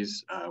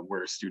countries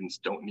where students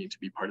don't need to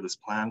be part of this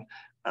plan,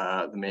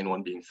 the main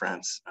one being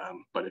France.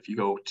 But if you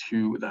go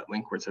to that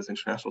link where it says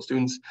international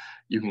students,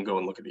 you can go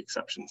and look at the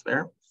exceptions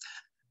there.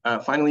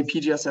 Finally,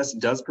 PGSS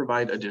does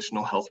provide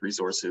additional health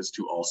resources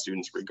to all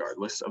students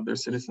regardless of their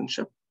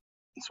citizenship.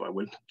 So I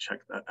would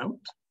check that out.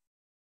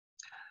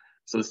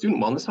 So the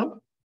Student Wellness Hub.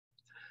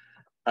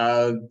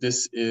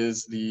 This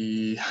is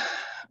the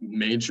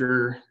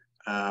major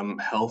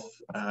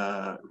health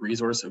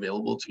resource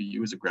available to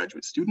you as a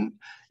graduate student.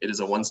 It is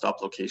a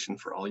one-stop location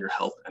for all your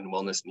health and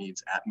wellness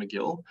needs at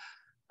McGill.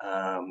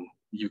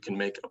 You can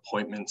make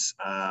appointments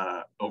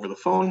over the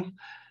phone.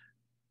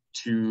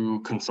 to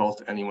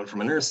consult anyone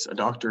from a nurse, a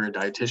doctor, a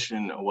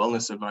dietitian, a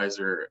wellness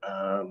advisor,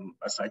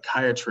 a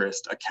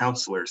psychiatrist, a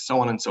counselor,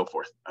 so on and so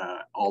forth,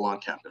 all on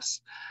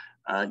campus.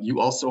 You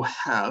also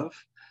have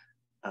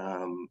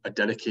a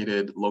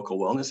dedicated local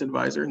wellness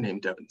advisor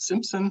named Devin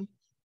Simpson.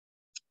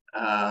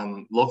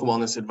 Local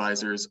wellness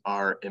advisors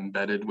are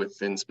embedded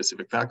within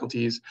specific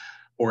faculties,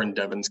 or in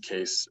Devin's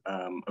case,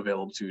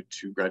 available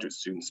to graduate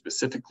students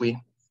specifically.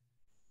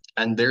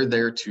 And they're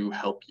there to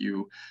help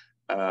you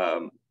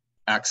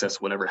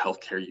access whatever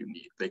healthcare you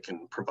need. They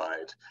can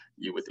provide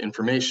you with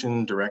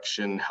information,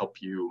 direction,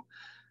 help you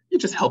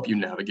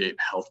navigate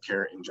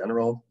healthcare in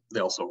general. They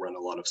also run a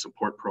lot of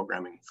support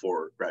programming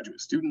for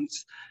graduate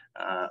students.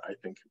 I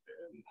think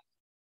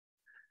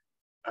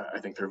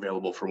they're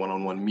available for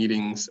one-on-one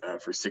meetings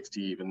for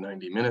 60, even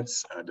 90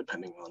 minutes,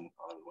 depending on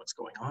what's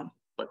going on.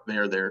 But they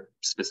are there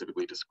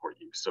specifically to support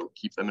you. So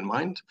keep them in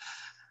mind.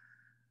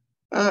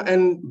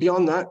 And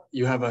beyond that,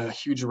 you have a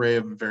huge array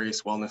of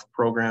various wellness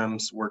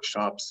programs,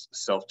 workshops,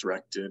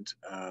 self-directed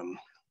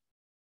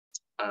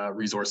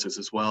resources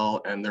as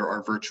well. And there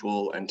are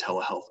virtual and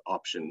telehealth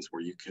options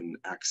where you can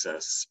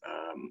access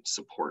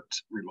support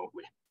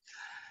remotely.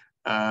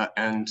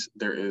 And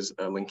there is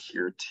a link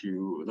here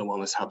to the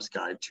Wellness Hub's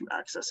guide to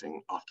accessing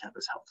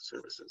off-campus health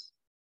services.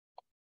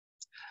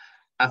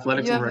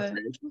 Athletics and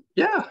recreation.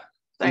 Yeah.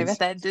 Sorry about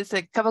that. There's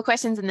a couple of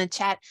questions in the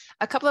chat.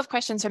 A couple of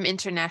questions from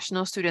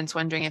international students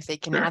wondering if they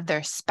can add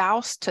their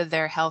spouse to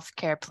their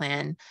healthcare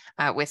plan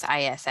with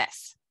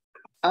ISS.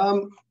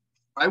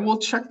 I will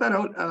check that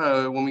out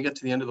when we get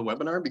to the end of the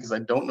webinar, because I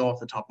don't know off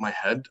the top of my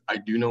head. I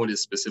do know it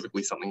is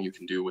specifically something you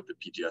can do with the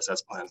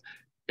PGSS plan.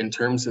 In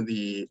terms of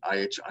the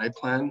IHI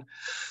plan,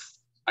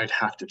 I'd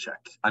have to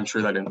check. I'm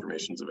sure that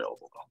information is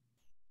available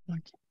though.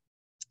 Okay.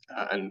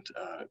 And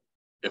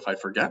if I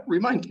forget,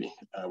 remind me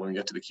when we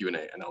get to the Q&A,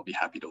 and I'll be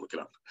happy to look it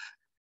up.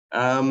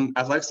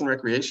 Athletics and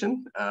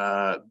recreation,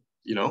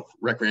 you know,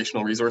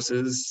 recreational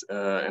resources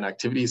and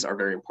activities are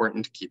very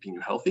important to keeping you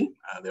healthy.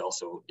 They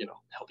also, you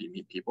know, help you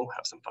meet people,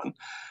 have some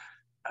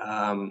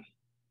fun.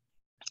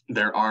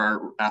 There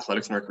are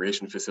athletics and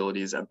recreation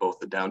facilities at both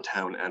the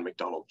downtown and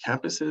McDonald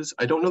campuses.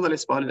 I don't know that I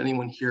spotted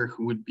anyone here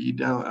who would be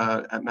down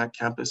at Mac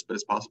campus, but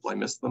it's possible I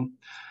missed them.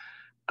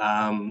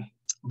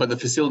 But the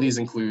facilities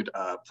include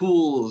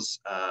pools,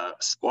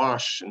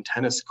 squash and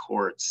tennis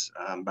courts,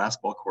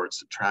 basketball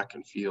courts, track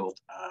and field,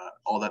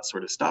 all that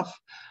sort of stuff.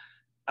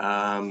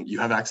 You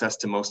have access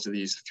to most of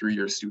these through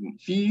your student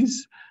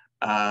fees,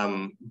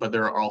 but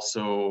there are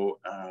also,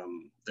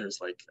 there's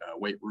like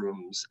weight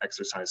rooms,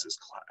 exercise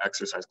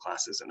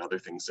classes, and other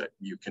things that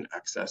you can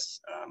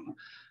access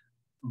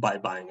by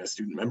buying a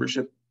student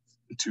membership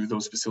to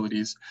those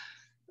facilities.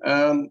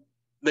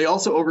 They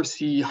also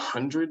oversee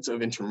hundreds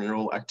of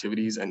intramural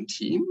activities and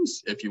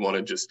teams if you want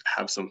to just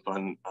have some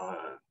fun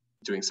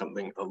doing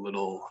something a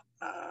little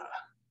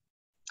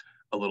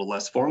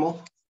less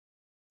formal.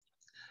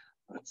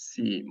 Let's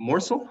see,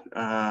 Morsel,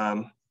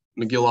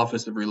 McGill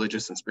Office of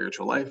Religious and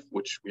Spiritual Life,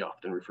 which we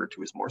often refer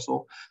to as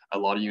Morsel. A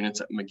lot of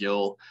units at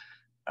McGill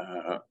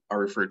are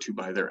referred to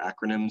by their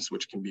acronyms,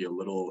 which can be a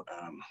little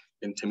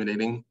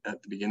intimidating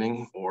at the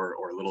beginning or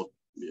a little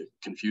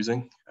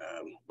confusing,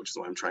 which is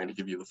why I'm trying to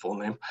give you the full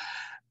name.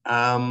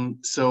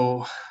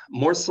 So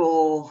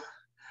Morsel,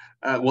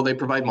 well, they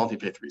provide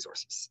multi-faith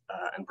resources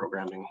and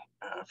programming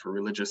for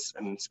religious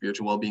and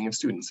spiritual well-being of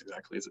students,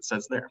 exactly as it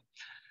says there.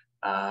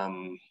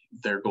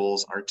 Their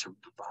goals are to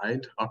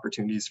provide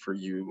opportunities for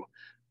you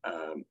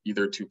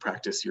either to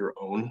practice your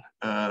own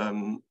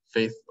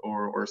faith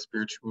or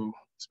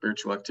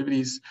spiritual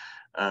activities,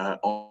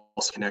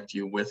 also connect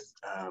you with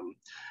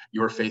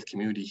your faith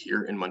community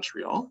here in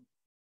Montreal.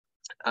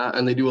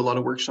 And they do a lot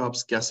of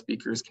workshops, guest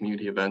speakers,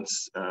 community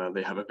events.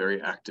 They have a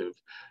very active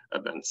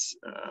events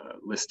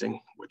listing,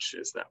 which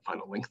is that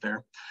final link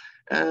there.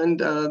 And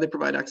they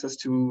provide access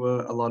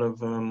to a lot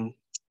of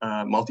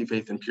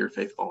multi-faith and pure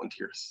faith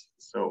volunteers.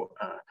 So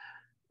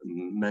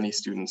many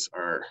students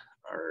are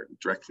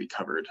directly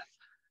covered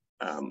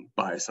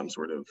by some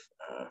sort of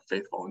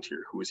faith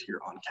volunteer who is here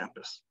on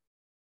campus.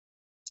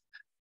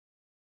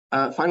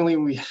 Finally,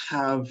 we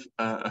have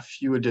a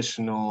few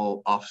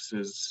additional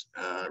offices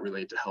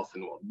related to health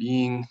and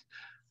well-being.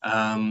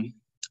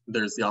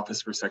 There's the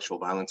Office for Sexual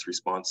Violence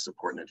Response,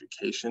 Support and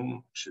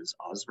Education, which is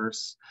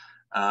OSVRS.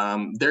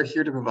 They're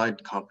here to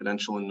provide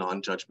confidential and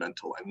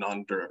non-judgmental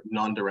and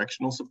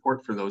non-directional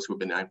support for those who have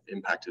been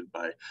impacted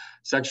by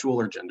sexual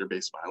or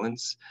gender-based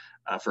violence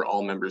for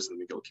all members of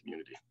the McGill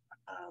community.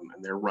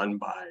 And they're run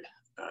by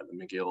the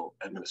McGill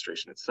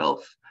administration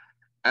itself.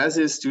 As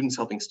is Students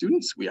Helping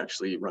Students, we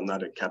actually run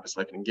that at Campus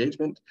Life and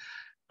Engagement.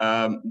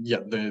 Yeah,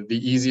 the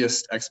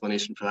easiest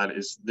explanation for that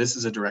is this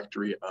is a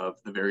directory of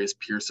the various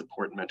peer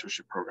support and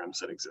mentorship programs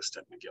that exist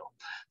at McGill.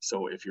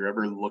 So if you're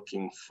ever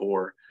looking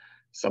for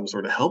some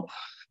sort of help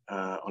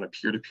on a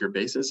peer-to-peer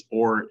basis,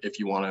 or if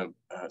you want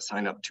to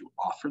sign up to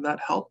offer that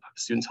help,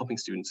 Students Helping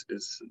Students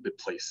is the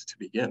place to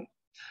begin.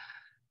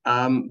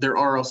 There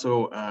are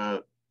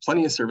also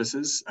plenty of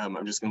services.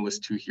 I'm just going to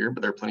list two here,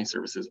 but there are plenty of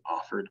services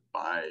offered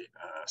by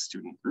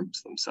student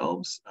groups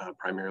themselves.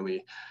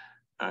 Primarily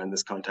in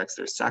this context,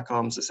 there's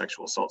SACOMS, the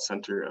Sexual Assault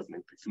Center of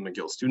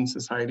McGill Student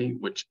Society,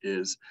 which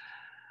is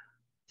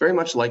very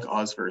much like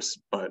OSVERSE,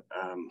 but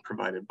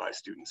provided by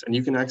students. And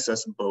you can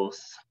access both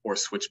or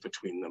switch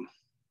between them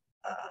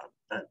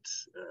at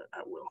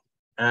will.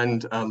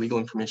 And Legal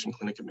Information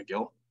Clinic at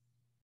McGill,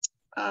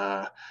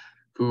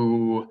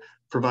 who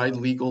provide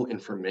legal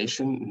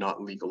information,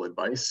 not legal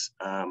advice,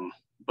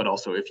 but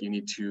also if you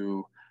need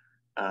to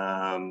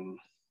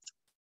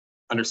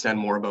understand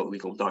more about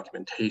legal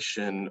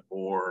documentation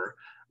or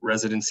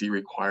residency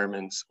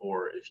requirements,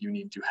 or if you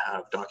need to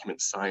have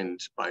documents signed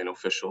by an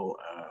official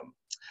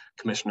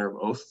commissioner of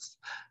oaths,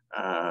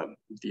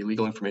 the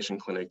Legal Information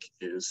Clinic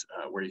is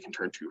where you can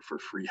turn to for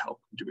free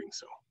help doing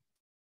so.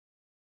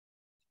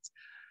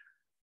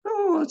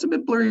 Oh, it's a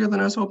bit blurrier than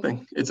I was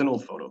hoping. It's an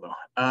old photo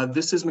though.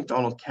 This is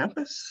McDonald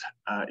campus.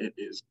 It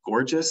is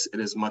gorgeous. It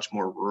is much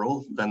more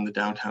rural than the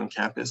downtown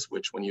campus,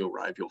 which when you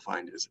arrive, you'll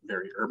find is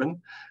very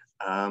urban.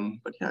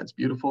 But yeah, it's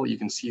beautiful. You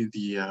can see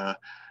the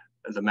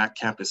Mac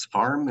campus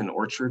farm and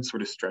orchard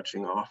sort of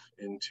stretching off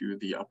into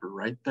the upper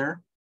right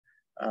there.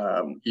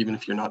 Even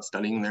if you're not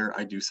studying there,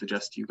 I do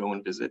suggest you go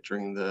and visit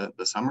during the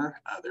summer.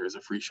 There is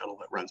a free shuttle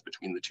that runs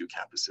between the two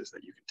campuses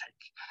that you can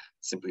take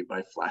simply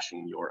by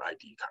flashing your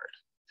ID card.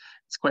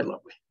 It's quite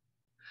lovely.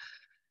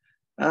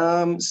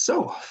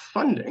 So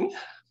funding.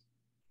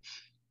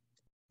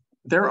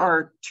 There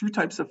are two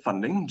types of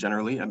funding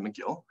generally at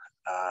McGill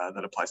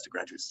that applies to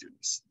graduate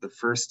students. The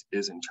first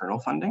is internal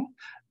funding.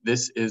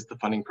 This is the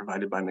funding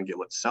provided by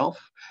McGill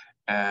itself,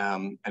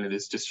 and it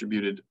is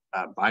distributed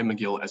by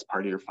McGill as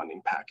part of your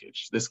funding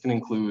package. This can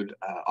include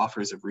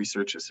offers of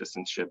research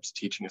assistantships,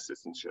 teaching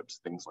assistantships,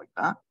 things like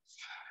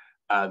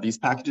that. These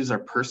packages are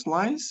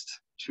personalized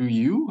to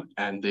you,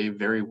 and they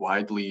vary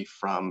widely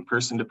from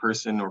person to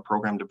person or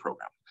program to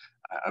program.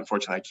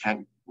 Unfortunately, I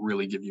can't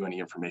really give you any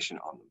information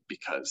on them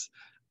because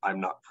I'm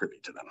not privy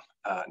to them,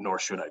 nor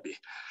should I be.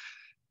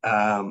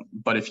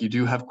 But if you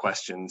do have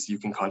questions, you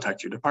can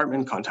contact your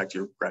department, contact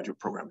your graduate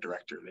program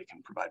director. They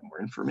can provide more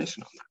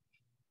information on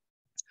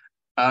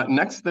that.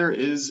 Next, there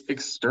is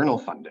external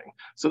funding.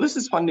 So this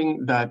is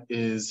funding that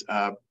is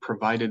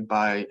provided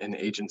by an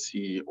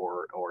agency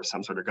or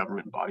some sort of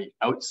government body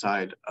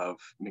outside of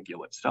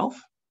McGill itself.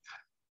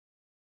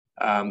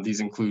 These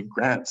include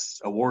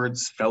grants,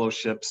 awards,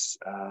 fellowships,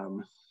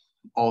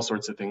 all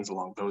sorts of things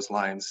along those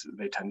lines.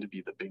 They tend to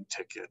be the big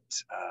ticket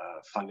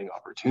funding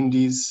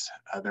opportunities.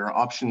 There are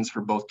options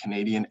for both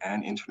Canadian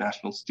and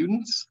international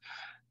students.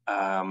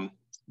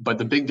 But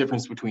the big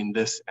difference between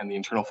this and the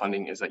internal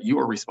funding is that you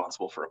are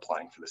responsible for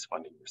applying for this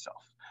funding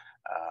yourself.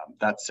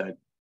 That said,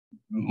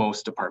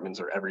 most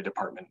departments or every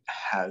department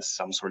has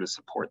some sort of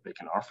support they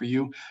can offer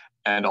you,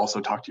 and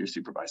also talk to your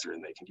supervisor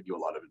and they can give you a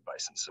lot of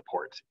advice and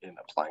support in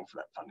applying for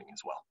that funding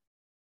as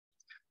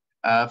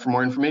well. For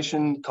more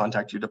information,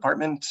 contact your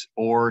department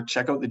or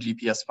check out the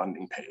GPS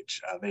funding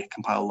page. They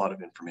compile a lot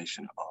of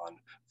information on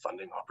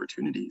funding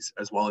opportunities,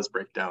 as well as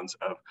breakdowns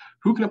of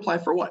who can apply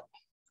for what.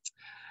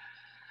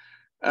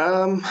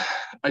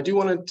 I do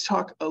want to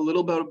talk a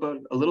little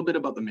bit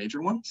about the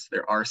major ones.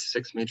 There are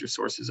 6 major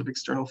sources of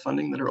external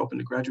funding that are open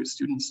to graduate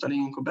students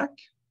studying in Quebec.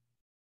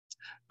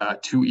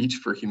 2 each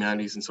for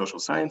humanities and social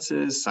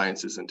sciences,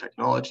 sciences and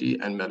technology,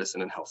 and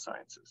medicine and health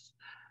sciences.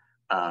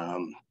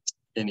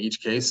 In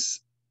each case,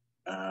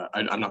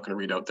 I'm not going to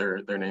read out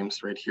their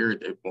names right here.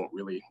 It won't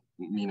really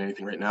mean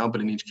anything right now,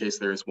 but in each case,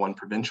 there is 1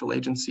 provincial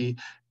agency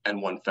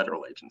and 1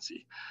 federal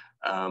agency.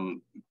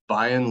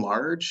 By and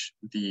large,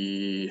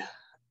 the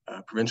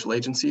provincial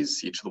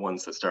agencies, each of the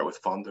ones that start with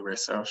Fonds de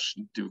Recherche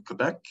du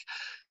Québec,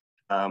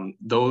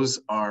 those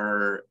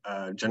are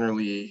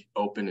generally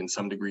open in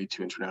some degree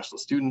to international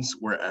students,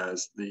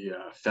 whereas the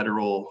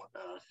federal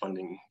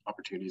funding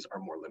opportunities are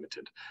more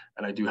limited.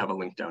 And I do have a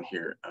link down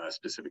here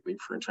specifically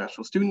for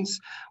international students,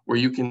 where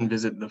you can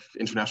visit the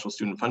international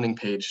student funding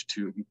page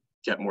to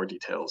get more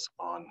details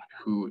on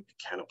who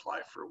can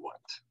apply for what.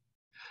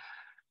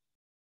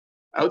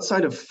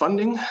 Outside of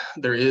funding,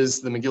 there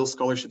is the McGill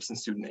Scholarships and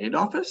Student Aid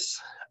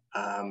Office.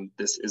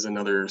 This is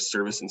another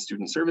service in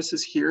student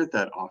services here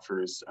that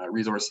offers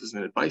resources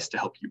and advice to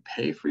help you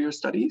pay for your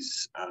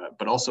studies,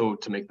 but also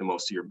to make the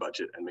most of your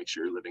budget and make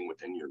sure you're living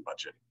within your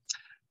budget.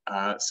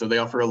 So they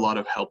offer a lot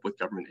of help with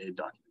government aid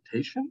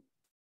documentation.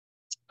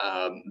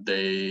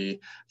 They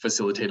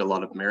facilitate a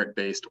lot of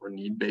merit-based or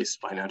need-based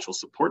financial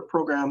support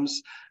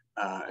programs,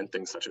 and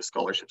things such as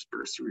scholarships,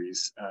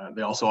 bursaries.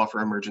 They also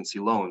offer emergency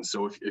loans.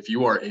 So if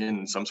you are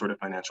in some sort of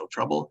financial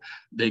trouble,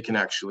 they can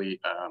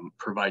actually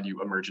provide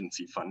you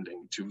emergency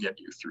funding to get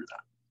you through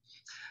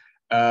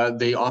that.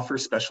 They offer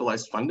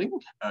specialized funding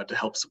to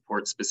help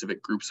support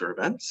specific groups or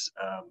events.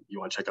 You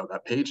want to check out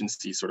that page and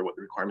see sort of what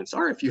the requirements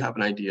are if you have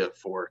an idea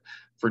for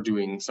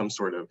doing some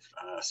sort of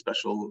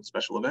special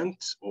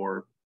event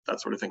or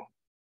that sort of thing.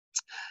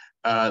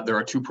 There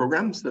are 2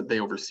 programs that they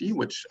oversee,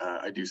 which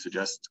I do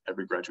suggest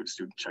every graduate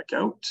student check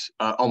out,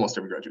 almost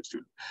every graduate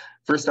student.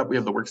 First up, we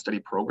have the work study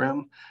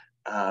program.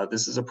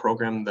 This is a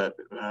program that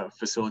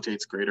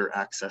facilitates greater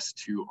access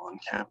to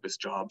on-campus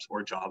jobs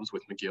or jobs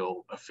with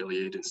McGill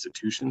affiliated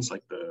institutions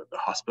like the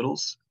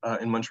hospitals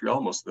in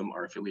Montreal. Most of them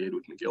are affiliated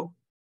with McGill.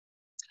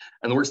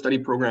 And the work study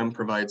program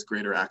provides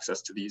greater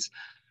access to these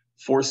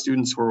for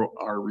students who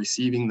are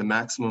receiving the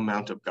maximum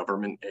amount of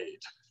government aid.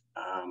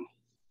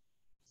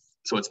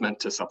 So it's meant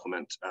to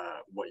supplement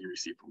what you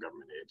receive from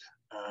government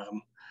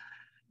aid.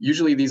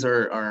 Usually these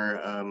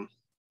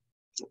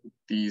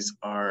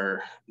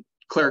are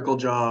clerical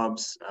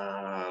jobs.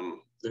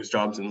 There's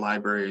jobs in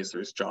libraries,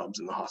 there's jobs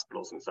in the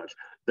hospitals and such.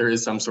 There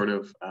is some sort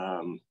of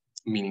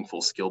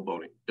meaningful skill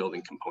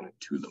building component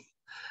to them.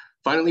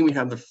 Finally, we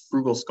have the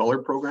Frugal Scholar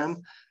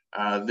Program.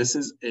 This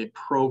is a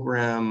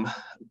program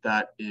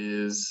that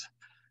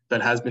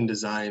has been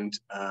designed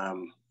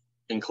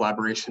in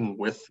collaboration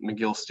with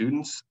McGill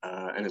students,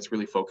 and it's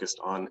really focused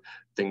on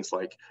things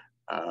like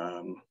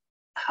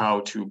how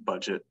to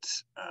budget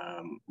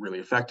really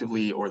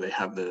effectively, or they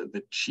have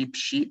the cheap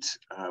sheet,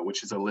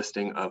 which is a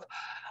listing of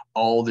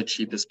all the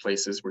cheapest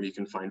places where you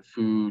can find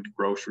food,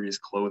 groceries,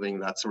 clothing,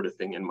 that sort of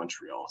thing in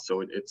Montreal.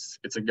 So it's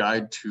a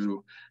guide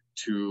to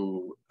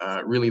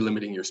really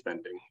limiting your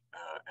spending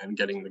and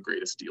getting the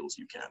greatest deals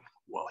you can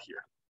while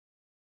here.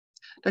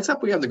 Next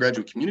up, we have the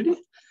graduate community.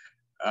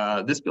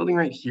 This building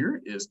right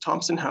here is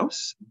Thompson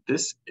House.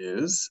 This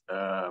is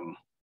early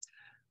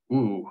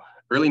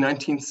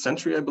 19th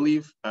century, I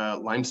believe,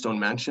 limestone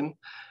mansion.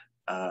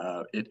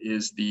 It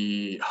is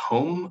the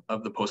home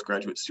of the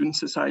Postgraduate Student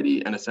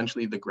Society and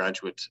essentially the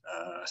graduate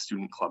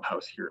student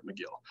clubhouse here at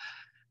McGill.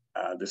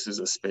 This is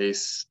a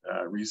space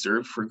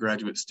reserved for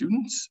graduate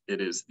students.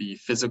 It is the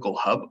physical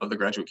hub of the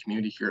graduate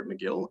community here at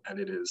McGill, and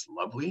it is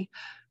lovely.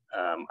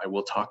 I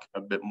will talk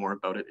a bit more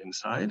about it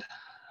inside.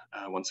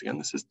 Once again,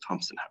 this is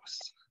Thompson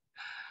House.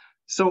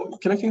 So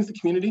connecting with the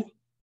community.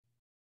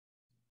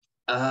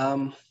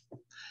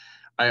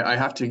 I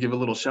have to give a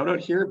little shout out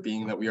here,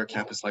 being that we are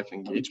campus life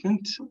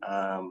engagement.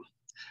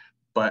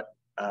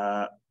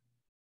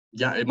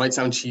 Yeah, it might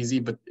sound cheesy,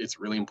 but it's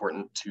really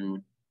important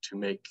to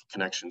make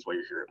connections while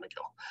you're here at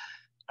McGill.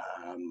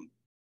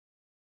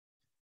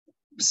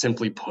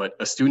 Simply put,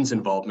 a student's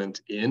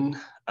involvement in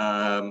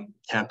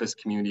campus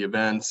community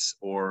events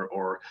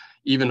or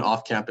even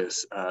off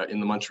campus in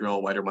the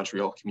wider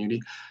Montreal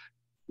community,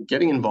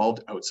 getting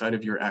involved outside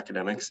of your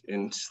academics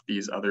in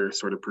these other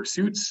sort of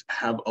pursuits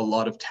have a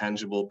lot of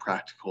tangible,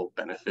 practical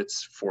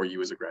benefits for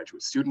you as a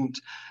graduate student.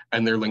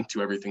 And they're linked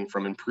to everything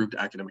from improved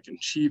academic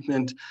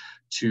achievement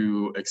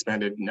to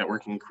expanded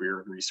networking, career,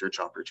 and research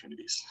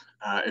opportunities.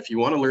 If you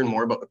want to learn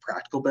more about the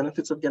practical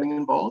benefits of getting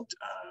involved,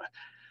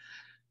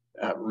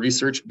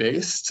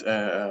 research-based,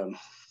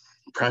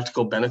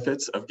 practical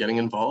benefits of getting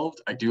involved,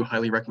 I do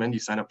highly recommend you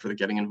sign up for the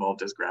Getting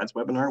Involved as Grads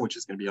webinar, which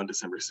is going to be on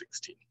December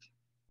 16th.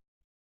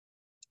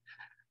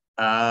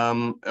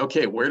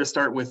 Okay, where to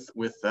start with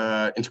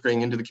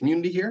integrating into the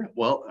community here?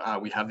 Well,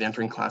 we have the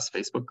Entering Class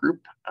Facebook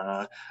group.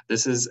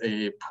 This is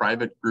a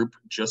private group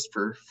just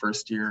for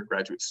first-year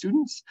graduate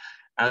students.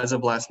 As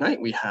of last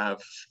night, we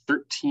have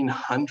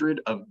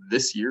 1,300 of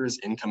this year's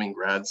incoming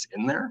grads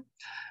in there.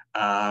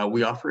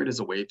 We offer it as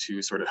a way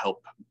to sort of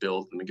help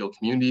build the McGill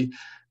community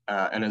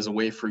and as a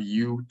way for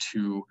you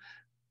to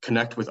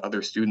connect with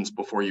other students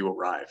before you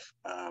arrive.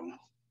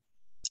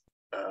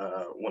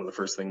 One of the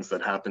first things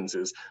that happens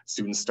is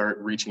students start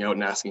reaching out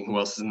and asking who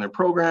else is in their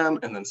program,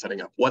 and then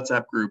setting up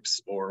WhatsApp groups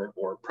or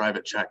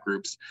private chat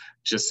groups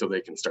just so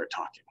they can start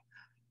talking.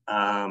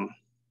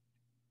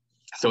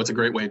 So it's a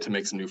great way to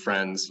make some new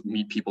friends,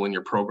 meet people in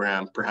your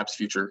program, perhaps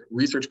future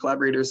research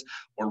collaborators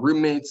or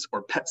roommates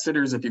or pet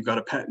sitters if you've got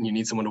a pet and you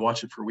need someone to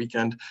watch it for a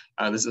weekend.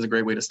 This is a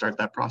great way to start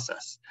that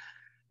process.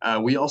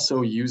 We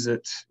also use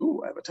it,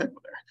 I have a typo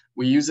there.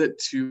 We use it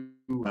to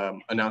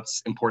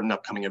announce important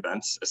upcoming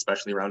events,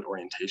 especially around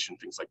orientation,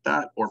 things like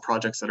that, or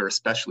projects that are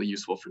especially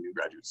useful for new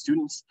graduate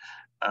students.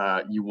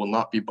 You will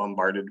not be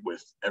bombarded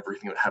with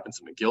everything that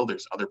happens at McGill.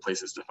 There's other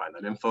places to find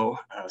that info.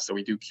 So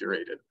we do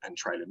curate it and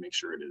try to make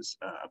sure it is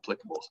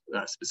applicable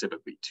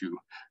specifically to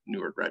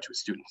newer graduate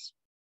students.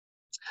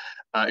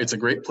 It's a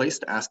great place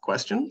to ask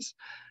questions.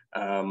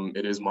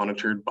 It is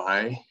monitored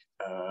by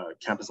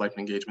campus life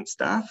and engagement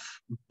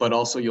staff, but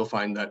also you'll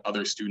find that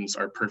other students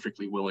are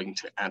perfectly willing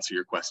to answer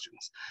your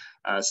questions.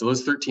 So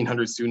those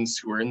 1,300 students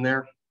who are in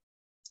there,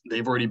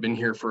 they've already been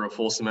here for a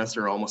full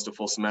semester, almost a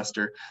full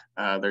semester.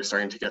 They're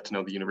starting to get to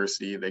know the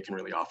university. They can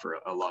really offer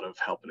a lot of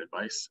help and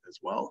advice as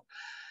well.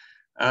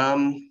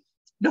 And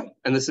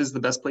this is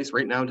the best place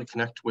right now to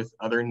connect with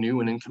other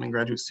new and incoming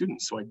graduate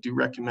students. So I do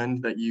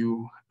recommend that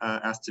you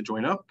ask to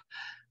join up.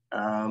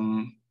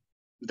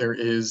 There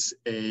is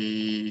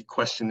a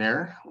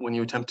questionnaire when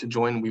you attempt to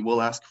join. We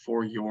will ask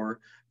for your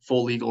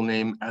full legal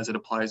name as it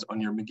applies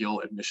on your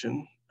McGill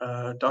admission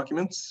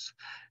documents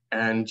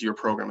and your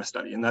program of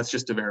study. And that's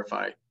just to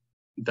verify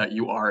that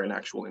you are an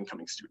actual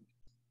incoming student.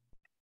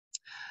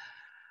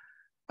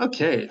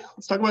 Okay,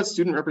 let's talk about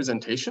student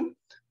representation.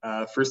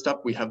 First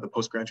up, we have the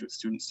Postgraduate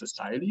Student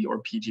Society,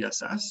 or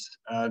PGSS.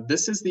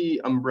 This is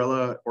the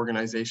umbrella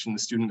organization, the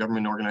student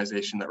government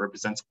organization that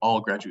represents all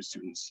graduate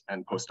students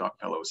and postdoc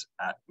fellows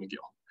at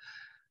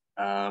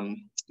McGill.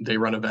 They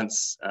run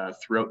events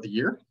throughout the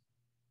year,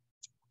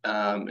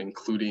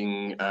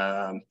 including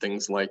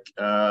things like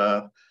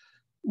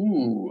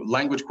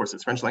language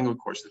courses, French language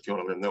courses, if you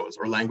want to learn those,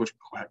 or language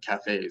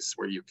cafes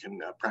where you can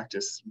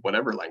practice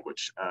whatever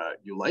language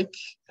you like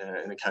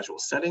in a casual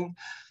setting.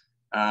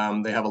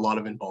 They have a lot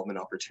of involvement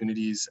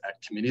opportunities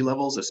at committee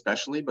levels,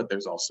 especially, but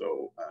there's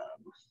also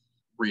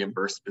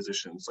reimbursed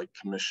positions like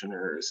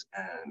commissioners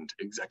and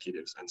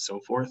executives and so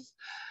forth.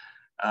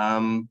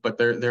 But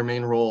their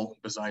main role,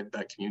 beside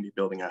that community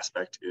building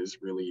aspect, is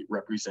really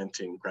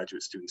representing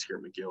graduate students here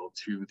at McGill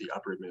to the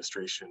upper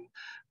administration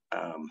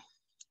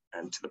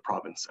and to the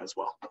province as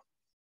well.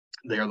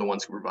 They are the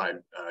ones who provide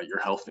your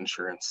health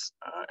insurance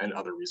and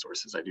other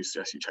resources. I do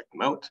suggest you check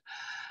them out.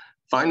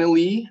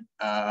 Finally,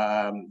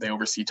 they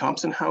oversee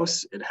Thompson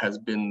House. It has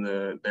been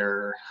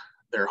their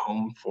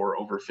home for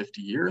over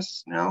 50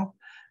 years now.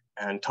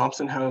 And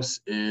Thompson House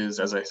is,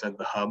 as I said,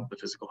 the hub, the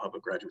physical hub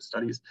of graduate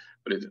studies,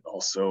 but it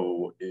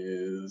also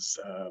is,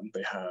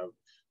 they have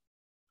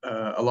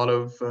a lot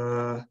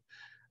of,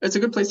 it's a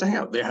good place to hang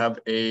out. They have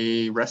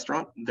a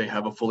restaurant, they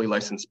have a fully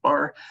licensed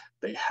bar,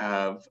 they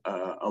have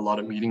a lot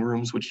of meeting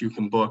rooms which you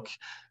can book,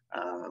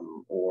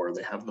 or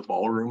they have the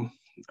ballroom.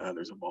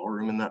 There's a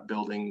ballroom in that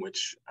building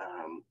which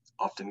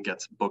often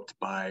gets booked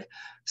by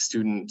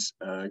student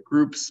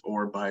groups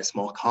or by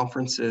small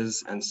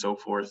conferences and so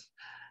forth.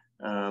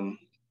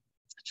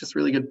 Just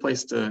really good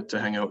place to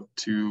hang out,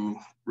 to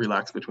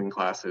relax between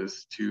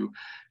classes, to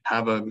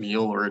have a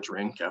meal or a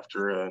drink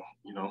after a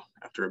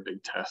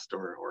big test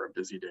or a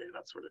busy day,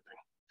 that sort of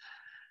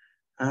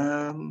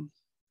thing.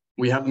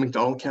 We have the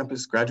McDonald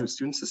Campus Graduate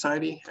Student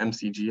Society,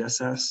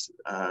 MCGSS.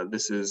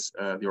 This is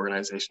the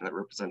organization that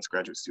represents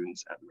graduate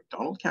students at the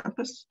McDonald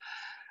campus.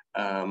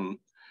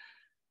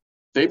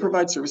 They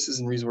provide services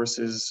and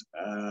resources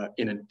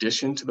in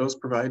addition to those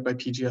provided by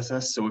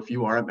PGSS. So if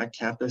you are at Mc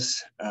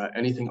campus,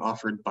 anything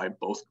offered by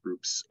both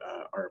groups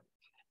are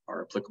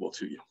applicable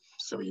to you.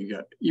 So you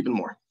get even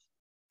more.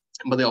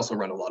 But they also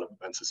run a lot of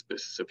events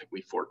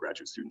specifically for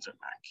graduate students at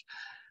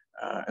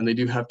Mac. And they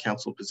do have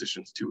council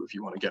positions too, if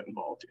you want to get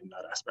involved in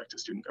that aspect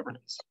of student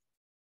governance.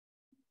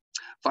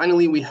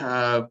 Finally, we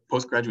have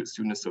postgraduate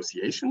student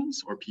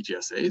associations, or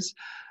PGSAs.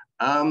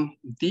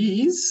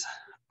 These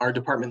are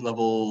department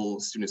level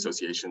student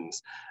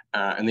associations,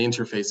 and they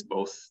interface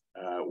both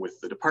with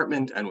the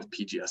department and with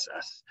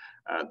PGSS.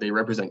 They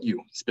represent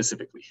you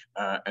specifically,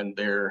 and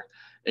their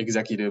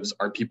executives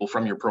are people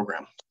from your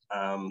program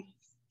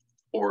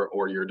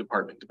or your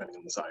department, depending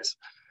on the size.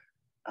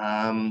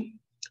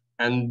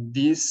 And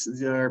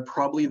these are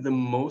probably the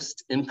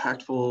most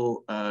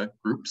impactful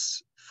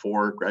groups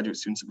for graduate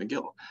students at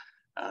McGill.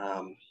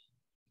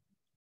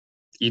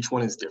 Each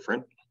one is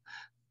different.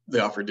 They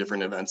offer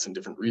different events and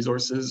different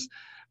resources,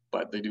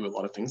 but they do a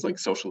lot of things like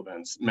social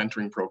events,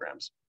 mentoring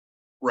programs,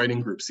 writing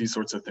groups, these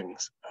sorts of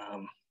things.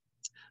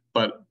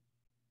 But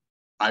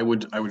I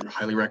would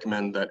highly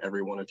recommend that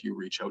every one of you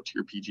reach out to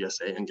your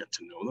PGSA and get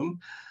to know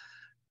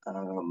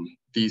them.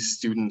 These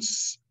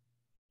students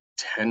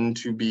tend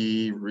to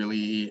be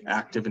really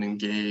active and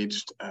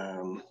engaged.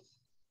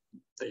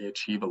 They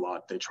achieve a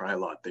lot, they try a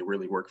lot, they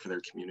really work for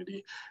their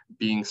community.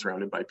 Being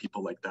surrounded by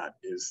people like that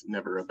is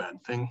never a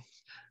bad thing.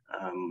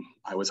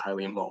 I was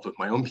highly involved with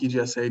my own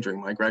PGSA during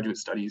my graduate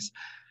studies.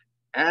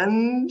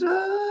 And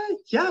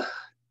yeah,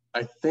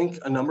 I think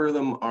a number of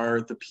them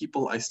are the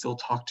people I still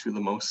talk to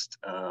the most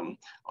on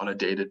a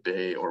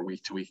day-to-day or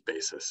week-to-week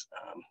basis.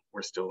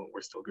 We're still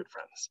good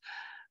friends.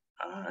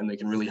 And they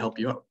can really help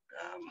you out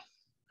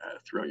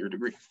throughout your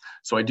degree.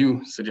 So I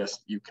do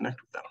suggest you connect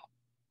with them.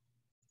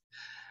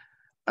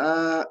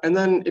 And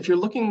then if you're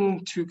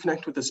looking to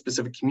connect with a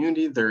specific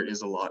community, there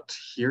is a lot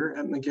here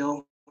at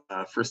McGill.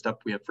 First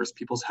up, we have First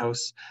People's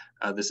House.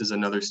 This is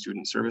another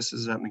student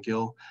services at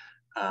McGill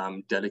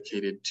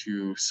dedicated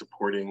to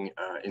supporting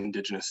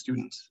Indigenous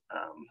students,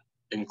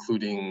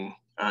 including,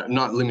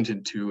 not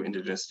limited to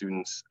Indigenous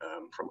students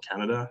from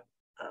Canada,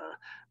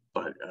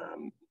 but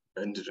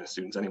Indigenous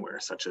students anywhere,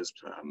 such as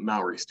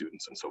Maori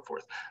students and so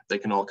forth. They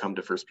can all come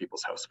to First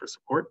People's House for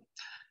support.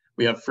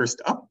 We have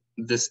First Up.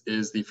 This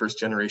is the first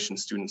generation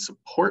student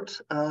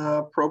support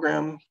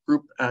program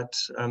group at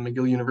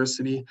McGill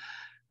University.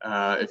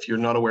 If you're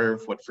not aware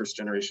of what first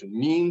generation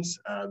means,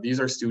 these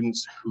are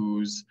students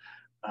whose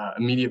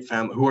immediate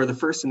family, who are the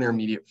first in their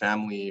immediate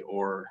family,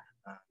 or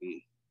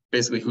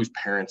basically whose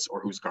parents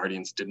or whose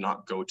guardians did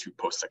not go to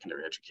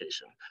post-secondary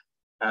education.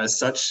 As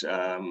such,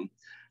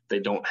 they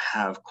don't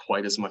have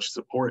quite as much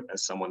support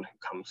as someone who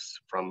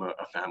comes from a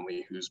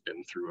family who's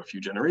been through a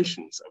few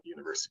generations of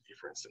university,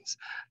 for instance.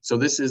 So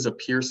this is a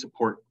peer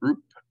support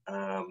group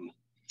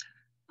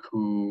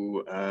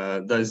who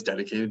that is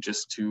dedicated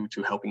just to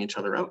helping each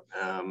other out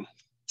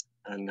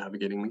and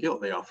navigating McGill.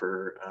 They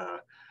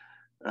offer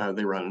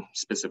They run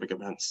specific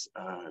events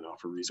and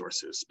offer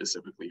resources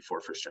specifically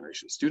for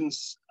first-generation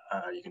students.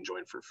 You can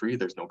join for free.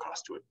 There's no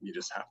cost to it. You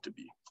just have to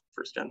be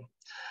first-gen.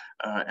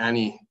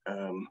 Annie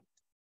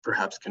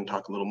perhaps can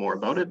talk a little more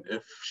about it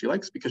if she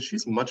likes, because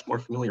she's much more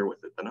familiar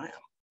with it than I am.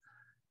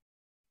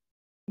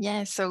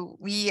 Yeah, so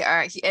we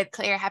are at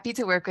Claire happy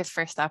to work with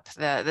First Up,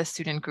 the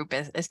student group,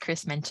 as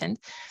Chris mentioned.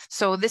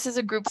 So this is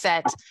a group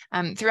that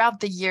throughout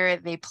the year,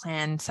 they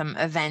plan some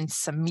events,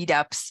 some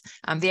meetups.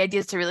 The idea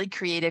is to really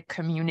create a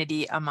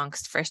community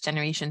amongst first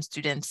generation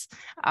students.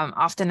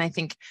 Often I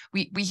think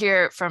we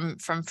hear from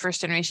first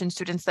generation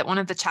students that one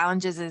of the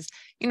challenges is,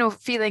 you know,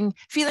 feeling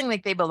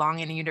like they belong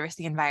in a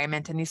university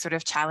environment and these sort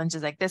of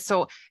challenges like this.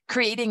 So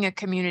creating a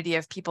community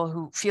of people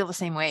who feel the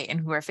same way and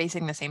who are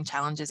facing the same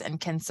challenges and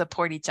can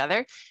support each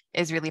other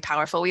is really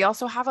powerful. We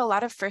also have a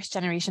lot of first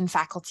generation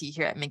faculty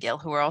here at McGill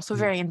who are also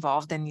very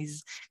involved in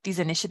these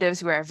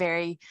initiatives, who are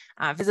very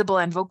visible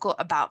and vocal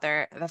about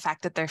the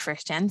fact that they're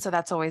first gen. So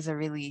that's always a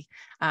really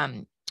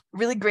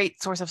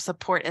great source of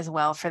support as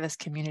well for this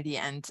community,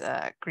 and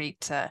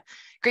great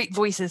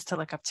voices to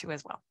look up to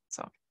as well.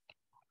 So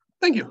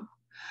thank you.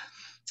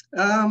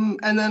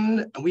 And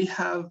then we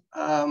have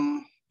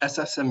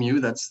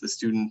SSMU, that's the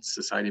Student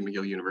Society of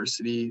McGill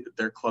University.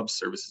 Their club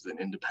services and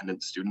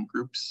independent student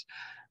groups,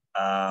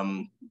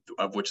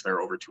 of which there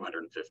are over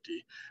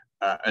 250.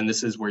 And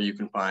this is where you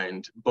can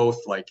find both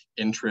like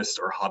interest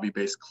or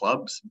hobby-based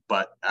clubs,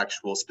 but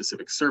actual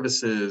specific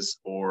services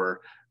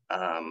or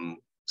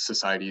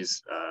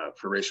societies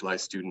for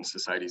racialized students,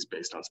 societies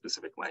based on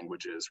specific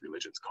languages,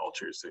 religions,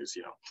 cultures. There's,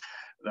 you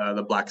know,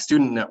 the Black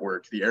Student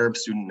Network, the Arab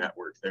Student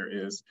Network, there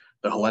is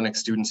the Hellenic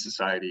Student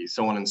Society,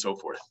 so on and so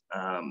forth.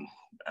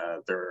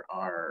 There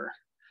are,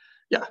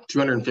 yeah,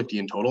 250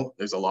 in total.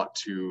 There's a lot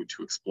to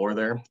explore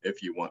there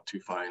if you want to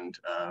find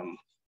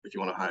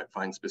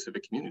find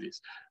specific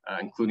communities,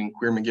 including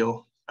Queer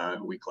McGill,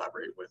 who we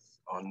collaborate with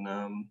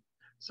on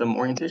some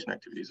orientation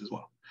activities as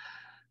well.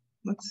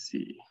 Let's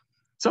see.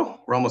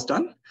 So we're almost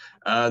done.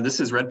 This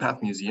is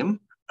Redpath Museum,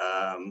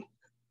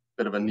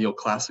 bit of a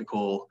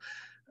neoclassical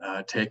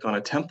take on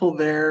a temple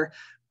there.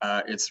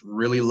 It's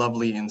really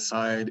lovely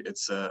inside.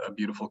 It's a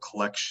beautiful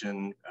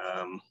collection.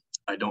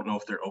 I don't know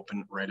if they're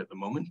open right at the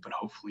moment, but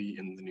hopefully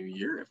in the new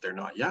year, if they're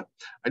not yet.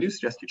 I do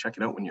suggest you check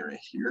it out when you're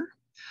here.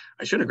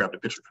 I should have grabbed a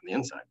picture from the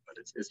inside, but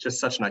it's just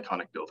such an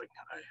iconic building.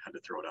 I had to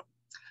throw it up.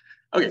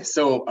 Okay,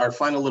 so our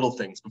final little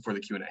things before the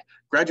Q&A.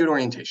 Graduate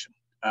orientation.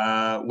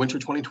 Winter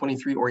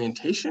 2023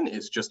 orientation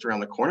is just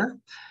around the corner.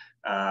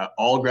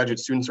 All graduate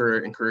students are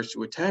encouraged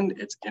to attend.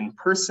 It's in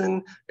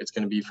person. It's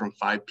going to be from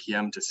 5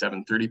 p.m. to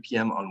 7:30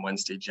 p.m. on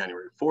Wednesday,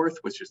 January 4th,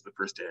 which is the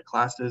first day of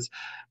classes.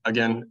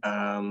 Again,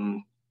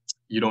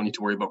 you don't need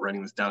to worry about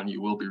writing this down.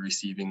 You will be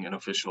receiving an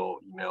official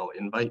email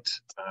invite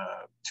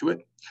to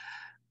it.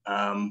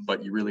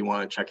 But you really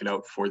want to check it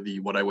out for the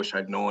What I Wish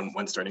I'd Known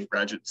When Starting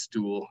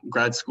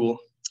Grad School,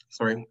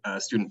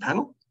 student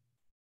panel,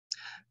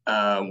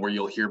 where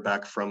you'll hear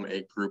back from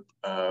a group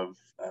of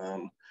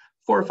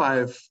 4 or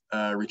 5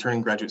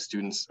 returning graduate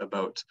students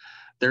about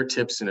their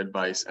tips and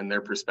advice and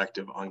their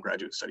perspective on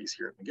graduate studies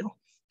here at McGill.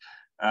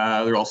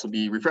 There'll also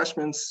be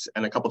refreshments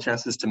and a couple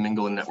chances to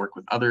mingle and network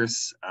with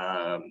others.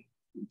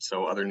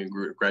 So other new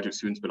graduate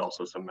students, but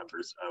also some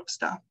members of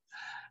staff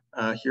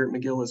here at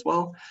McGill as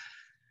well.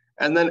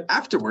 And then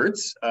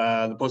afterwards,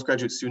 the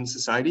Postgraduate Student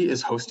Society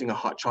is hosting a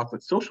hot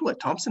chocolate social at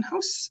Thompson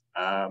House.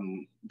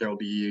 There will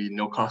be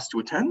no cost to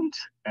attend,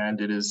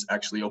 and it is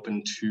actually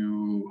open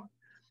to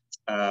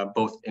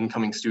both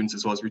incoming students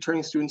as well as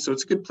returning students. So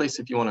it's a good place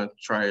if you want to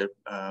try it,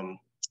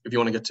 if you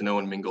want to get to know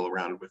and mingle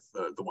around with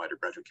the wider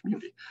graduate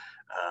community.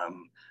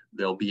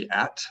 They'll be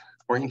at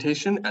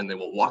orientation and they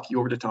will walk you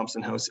over to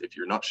Thompson House if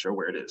you're not sure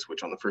where it is,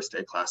 which on the first day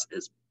of class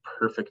is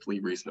perfectly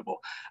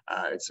reasonable.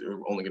 It's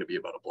only going to be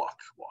about a block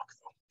walk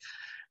though.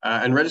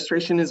 And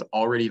registration is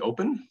already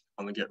open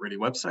on the Get Ready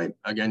website.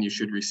 Again, you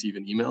should receive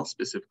an email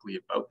specifically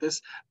about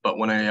this, but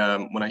when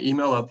I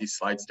email out these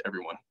slides to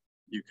everyone,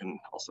 you can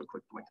also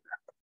click the link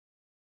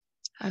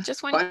there.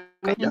 Just one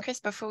question,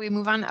 Chris, before we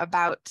move on,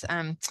 about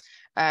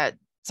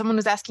someone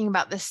was asking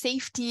about the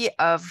safety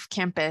of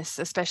campus,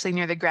 especially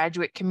near the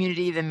graduate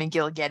community, the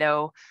McGill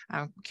ghetto.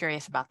 I'm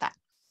curious about that.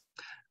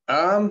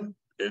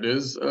 It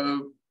is a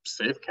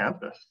safe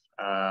campus.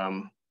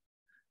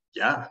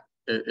 Yeah,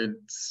 it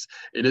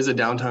is a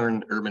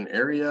downtown urban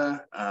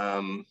area.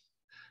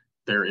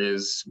 There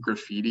is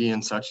graffiti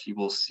and such you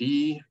will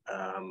see.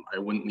 I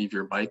wouldn't leave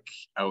your bike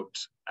out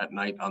at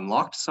night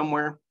unlocked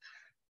somewhere.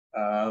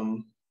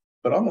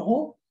 But on the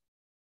whole,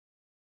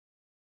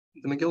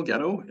 the McGill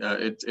ghetto,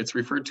 it's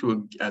referred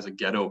to as a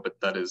ghetto, but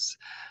that is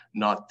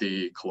not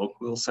the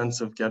colloquial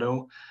sense of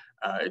ghetto.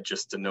 It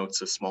just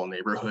denotes a small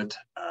neighborhood.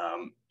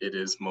 It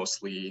is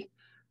mostly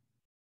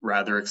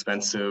rather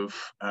expensive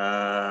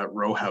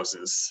row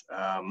houses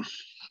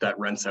that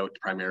rents out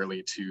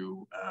primarily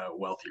to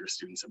wealthier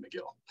students at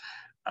McGill,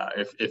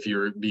 if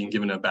you're being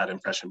given a bad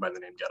impression by the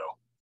name ghetto.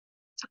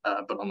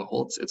 But on the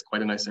whole, it's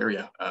quite a nice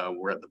area.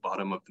 We're at the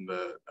bottom of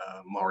the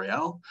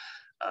Montreal,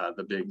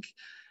 the big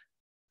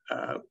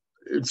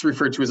It's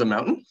referred to as a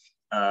mountain.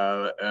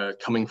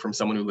 Coming from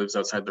someone who lives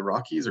outside the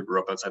Rockies or grew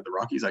up outside the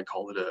Rockies, I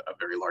call it a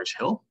very large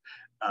hill,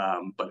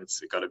 but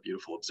it's got a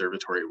beautiful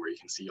observatory where you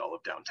can see all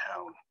of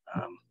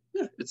downtown.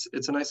 Yeah,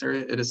 it's a nice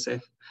area. It is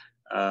safe.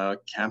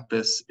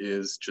 Campus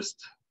is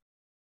just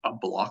a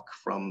block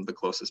from the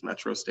closest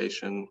metro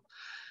station.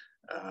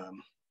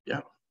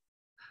 Yeah,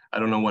 I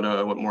don't know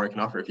what more I can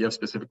offer. If you have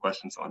specific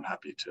questions, I'm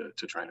happy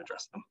to try and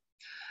address them.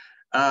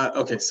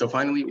 Okay, so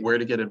finally, where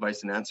to get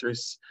advice and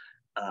answers.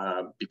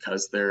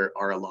 Because there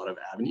are a lot of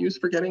avenues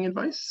for getting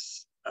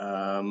advice,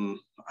 I'm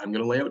going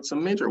to lay out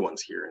some major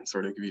ones here and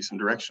sort of give you some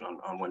direction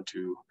on when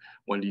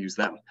to use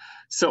them.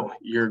 So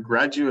your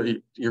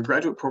graduate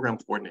program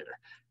coordinator,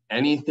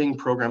 anything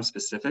program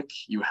specific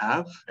you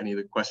have, any of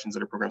the questions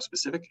that are program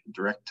specific,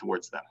 direct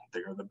towards them.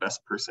 They are the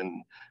best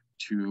person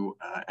to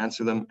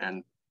answer them,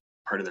 and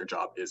part of their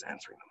job is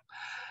answering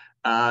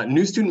them.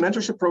 New student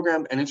mentorship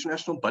program and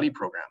international buddy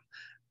program.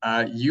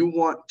 You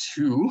want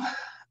to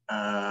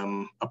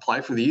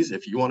apply for these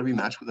if you want to be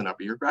matched with an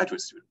upper year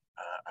graduate student.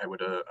 I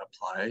would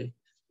apply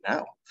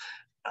now.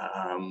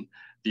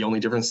 The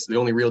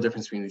only real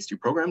difference between these two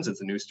programs is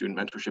the new student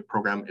mentorship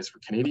program is for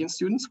Canadian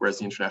students, whereas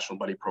the international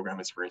buddy program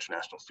is for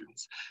international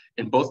students.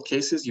 In both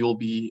cases, you'll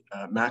be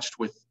matched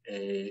with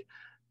an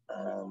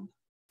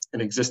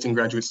existing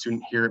graduate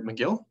student here at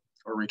McGill,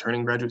 or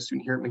returning graduate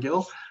student here at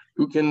McGill,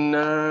 who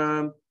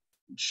can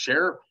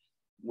share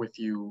with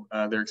you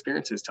their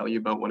experiences, tell you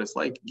about what it's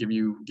like, give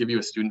you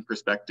a student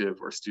perspective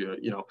or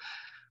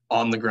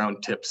on the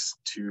ground tips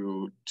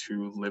to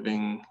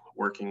living,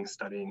 working,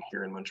 studying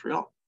here in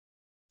Montreal.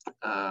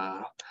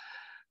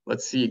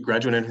 Let's see,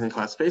 graduate entering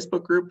class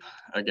Facebook group.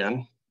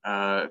 Again,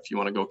 if you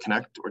want to go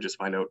connect or just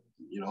find out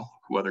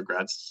who other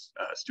grad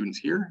students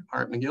here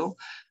are at McGill.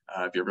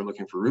 If you're ever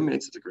looking for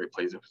roommates, it's a great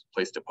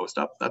place to post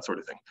up, that sort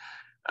of thing.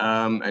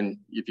 And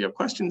if you have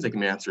questions, they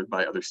can be answered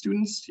by other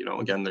students.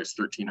 Again, there's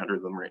 1,300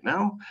 of them right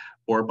now,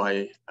 or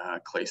by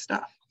Clay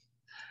staff.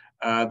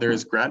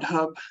 There's Grad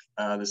Hub.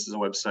 This is a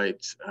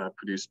website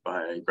produced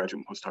by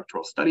Graduate and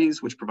Postdoctoral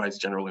Studies, which provides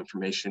general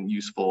information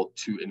useful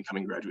to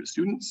incoming graduate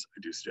students.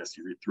 I do suggest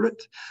you read through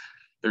it.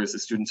 There's the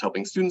Students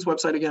Helping Students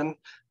website again.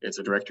 It's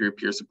a directory of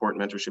peer support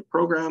and mentorship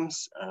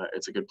programs.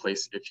 It's a good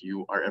place if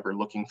you are ever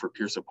looking for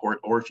peer support,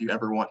 or if you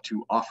ever want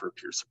to offer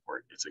peer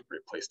support. It's a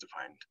great place to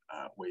find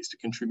ways to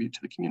contribute to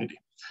the community.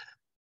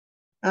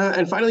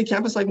 And finally,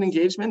 campus life and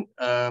engagement.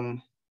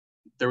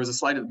 There was a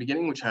slide at the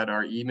beginning which had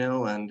our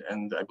email and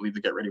I believe the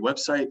Get Ready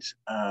website.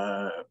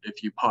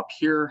 If you pop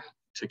here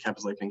to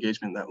Campus Life and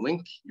Engagement, that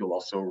link, you'll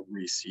also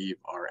receive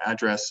our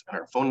address and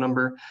our phone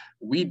number.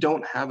 We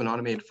don't have an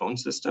automated phone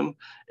system.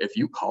 If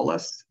you call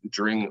us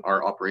during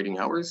our operating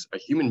hours, a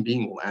human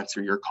being will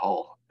answer your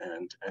call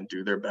and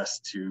do their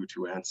best to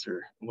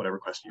answer whatever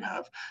question you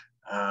have.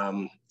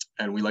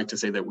 And we like to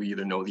say that we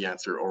either know the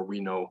answer or we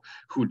know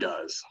who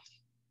does.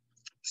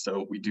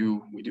 So we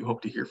do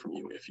hope to hear from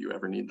you if you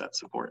ever need that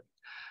support.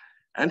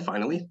 And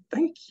finally,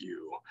 thank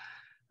you.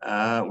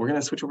 We're going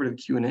to switch over to the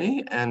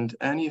Q&A, and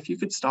Annie, if you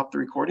could stop the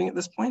recording at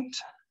this point.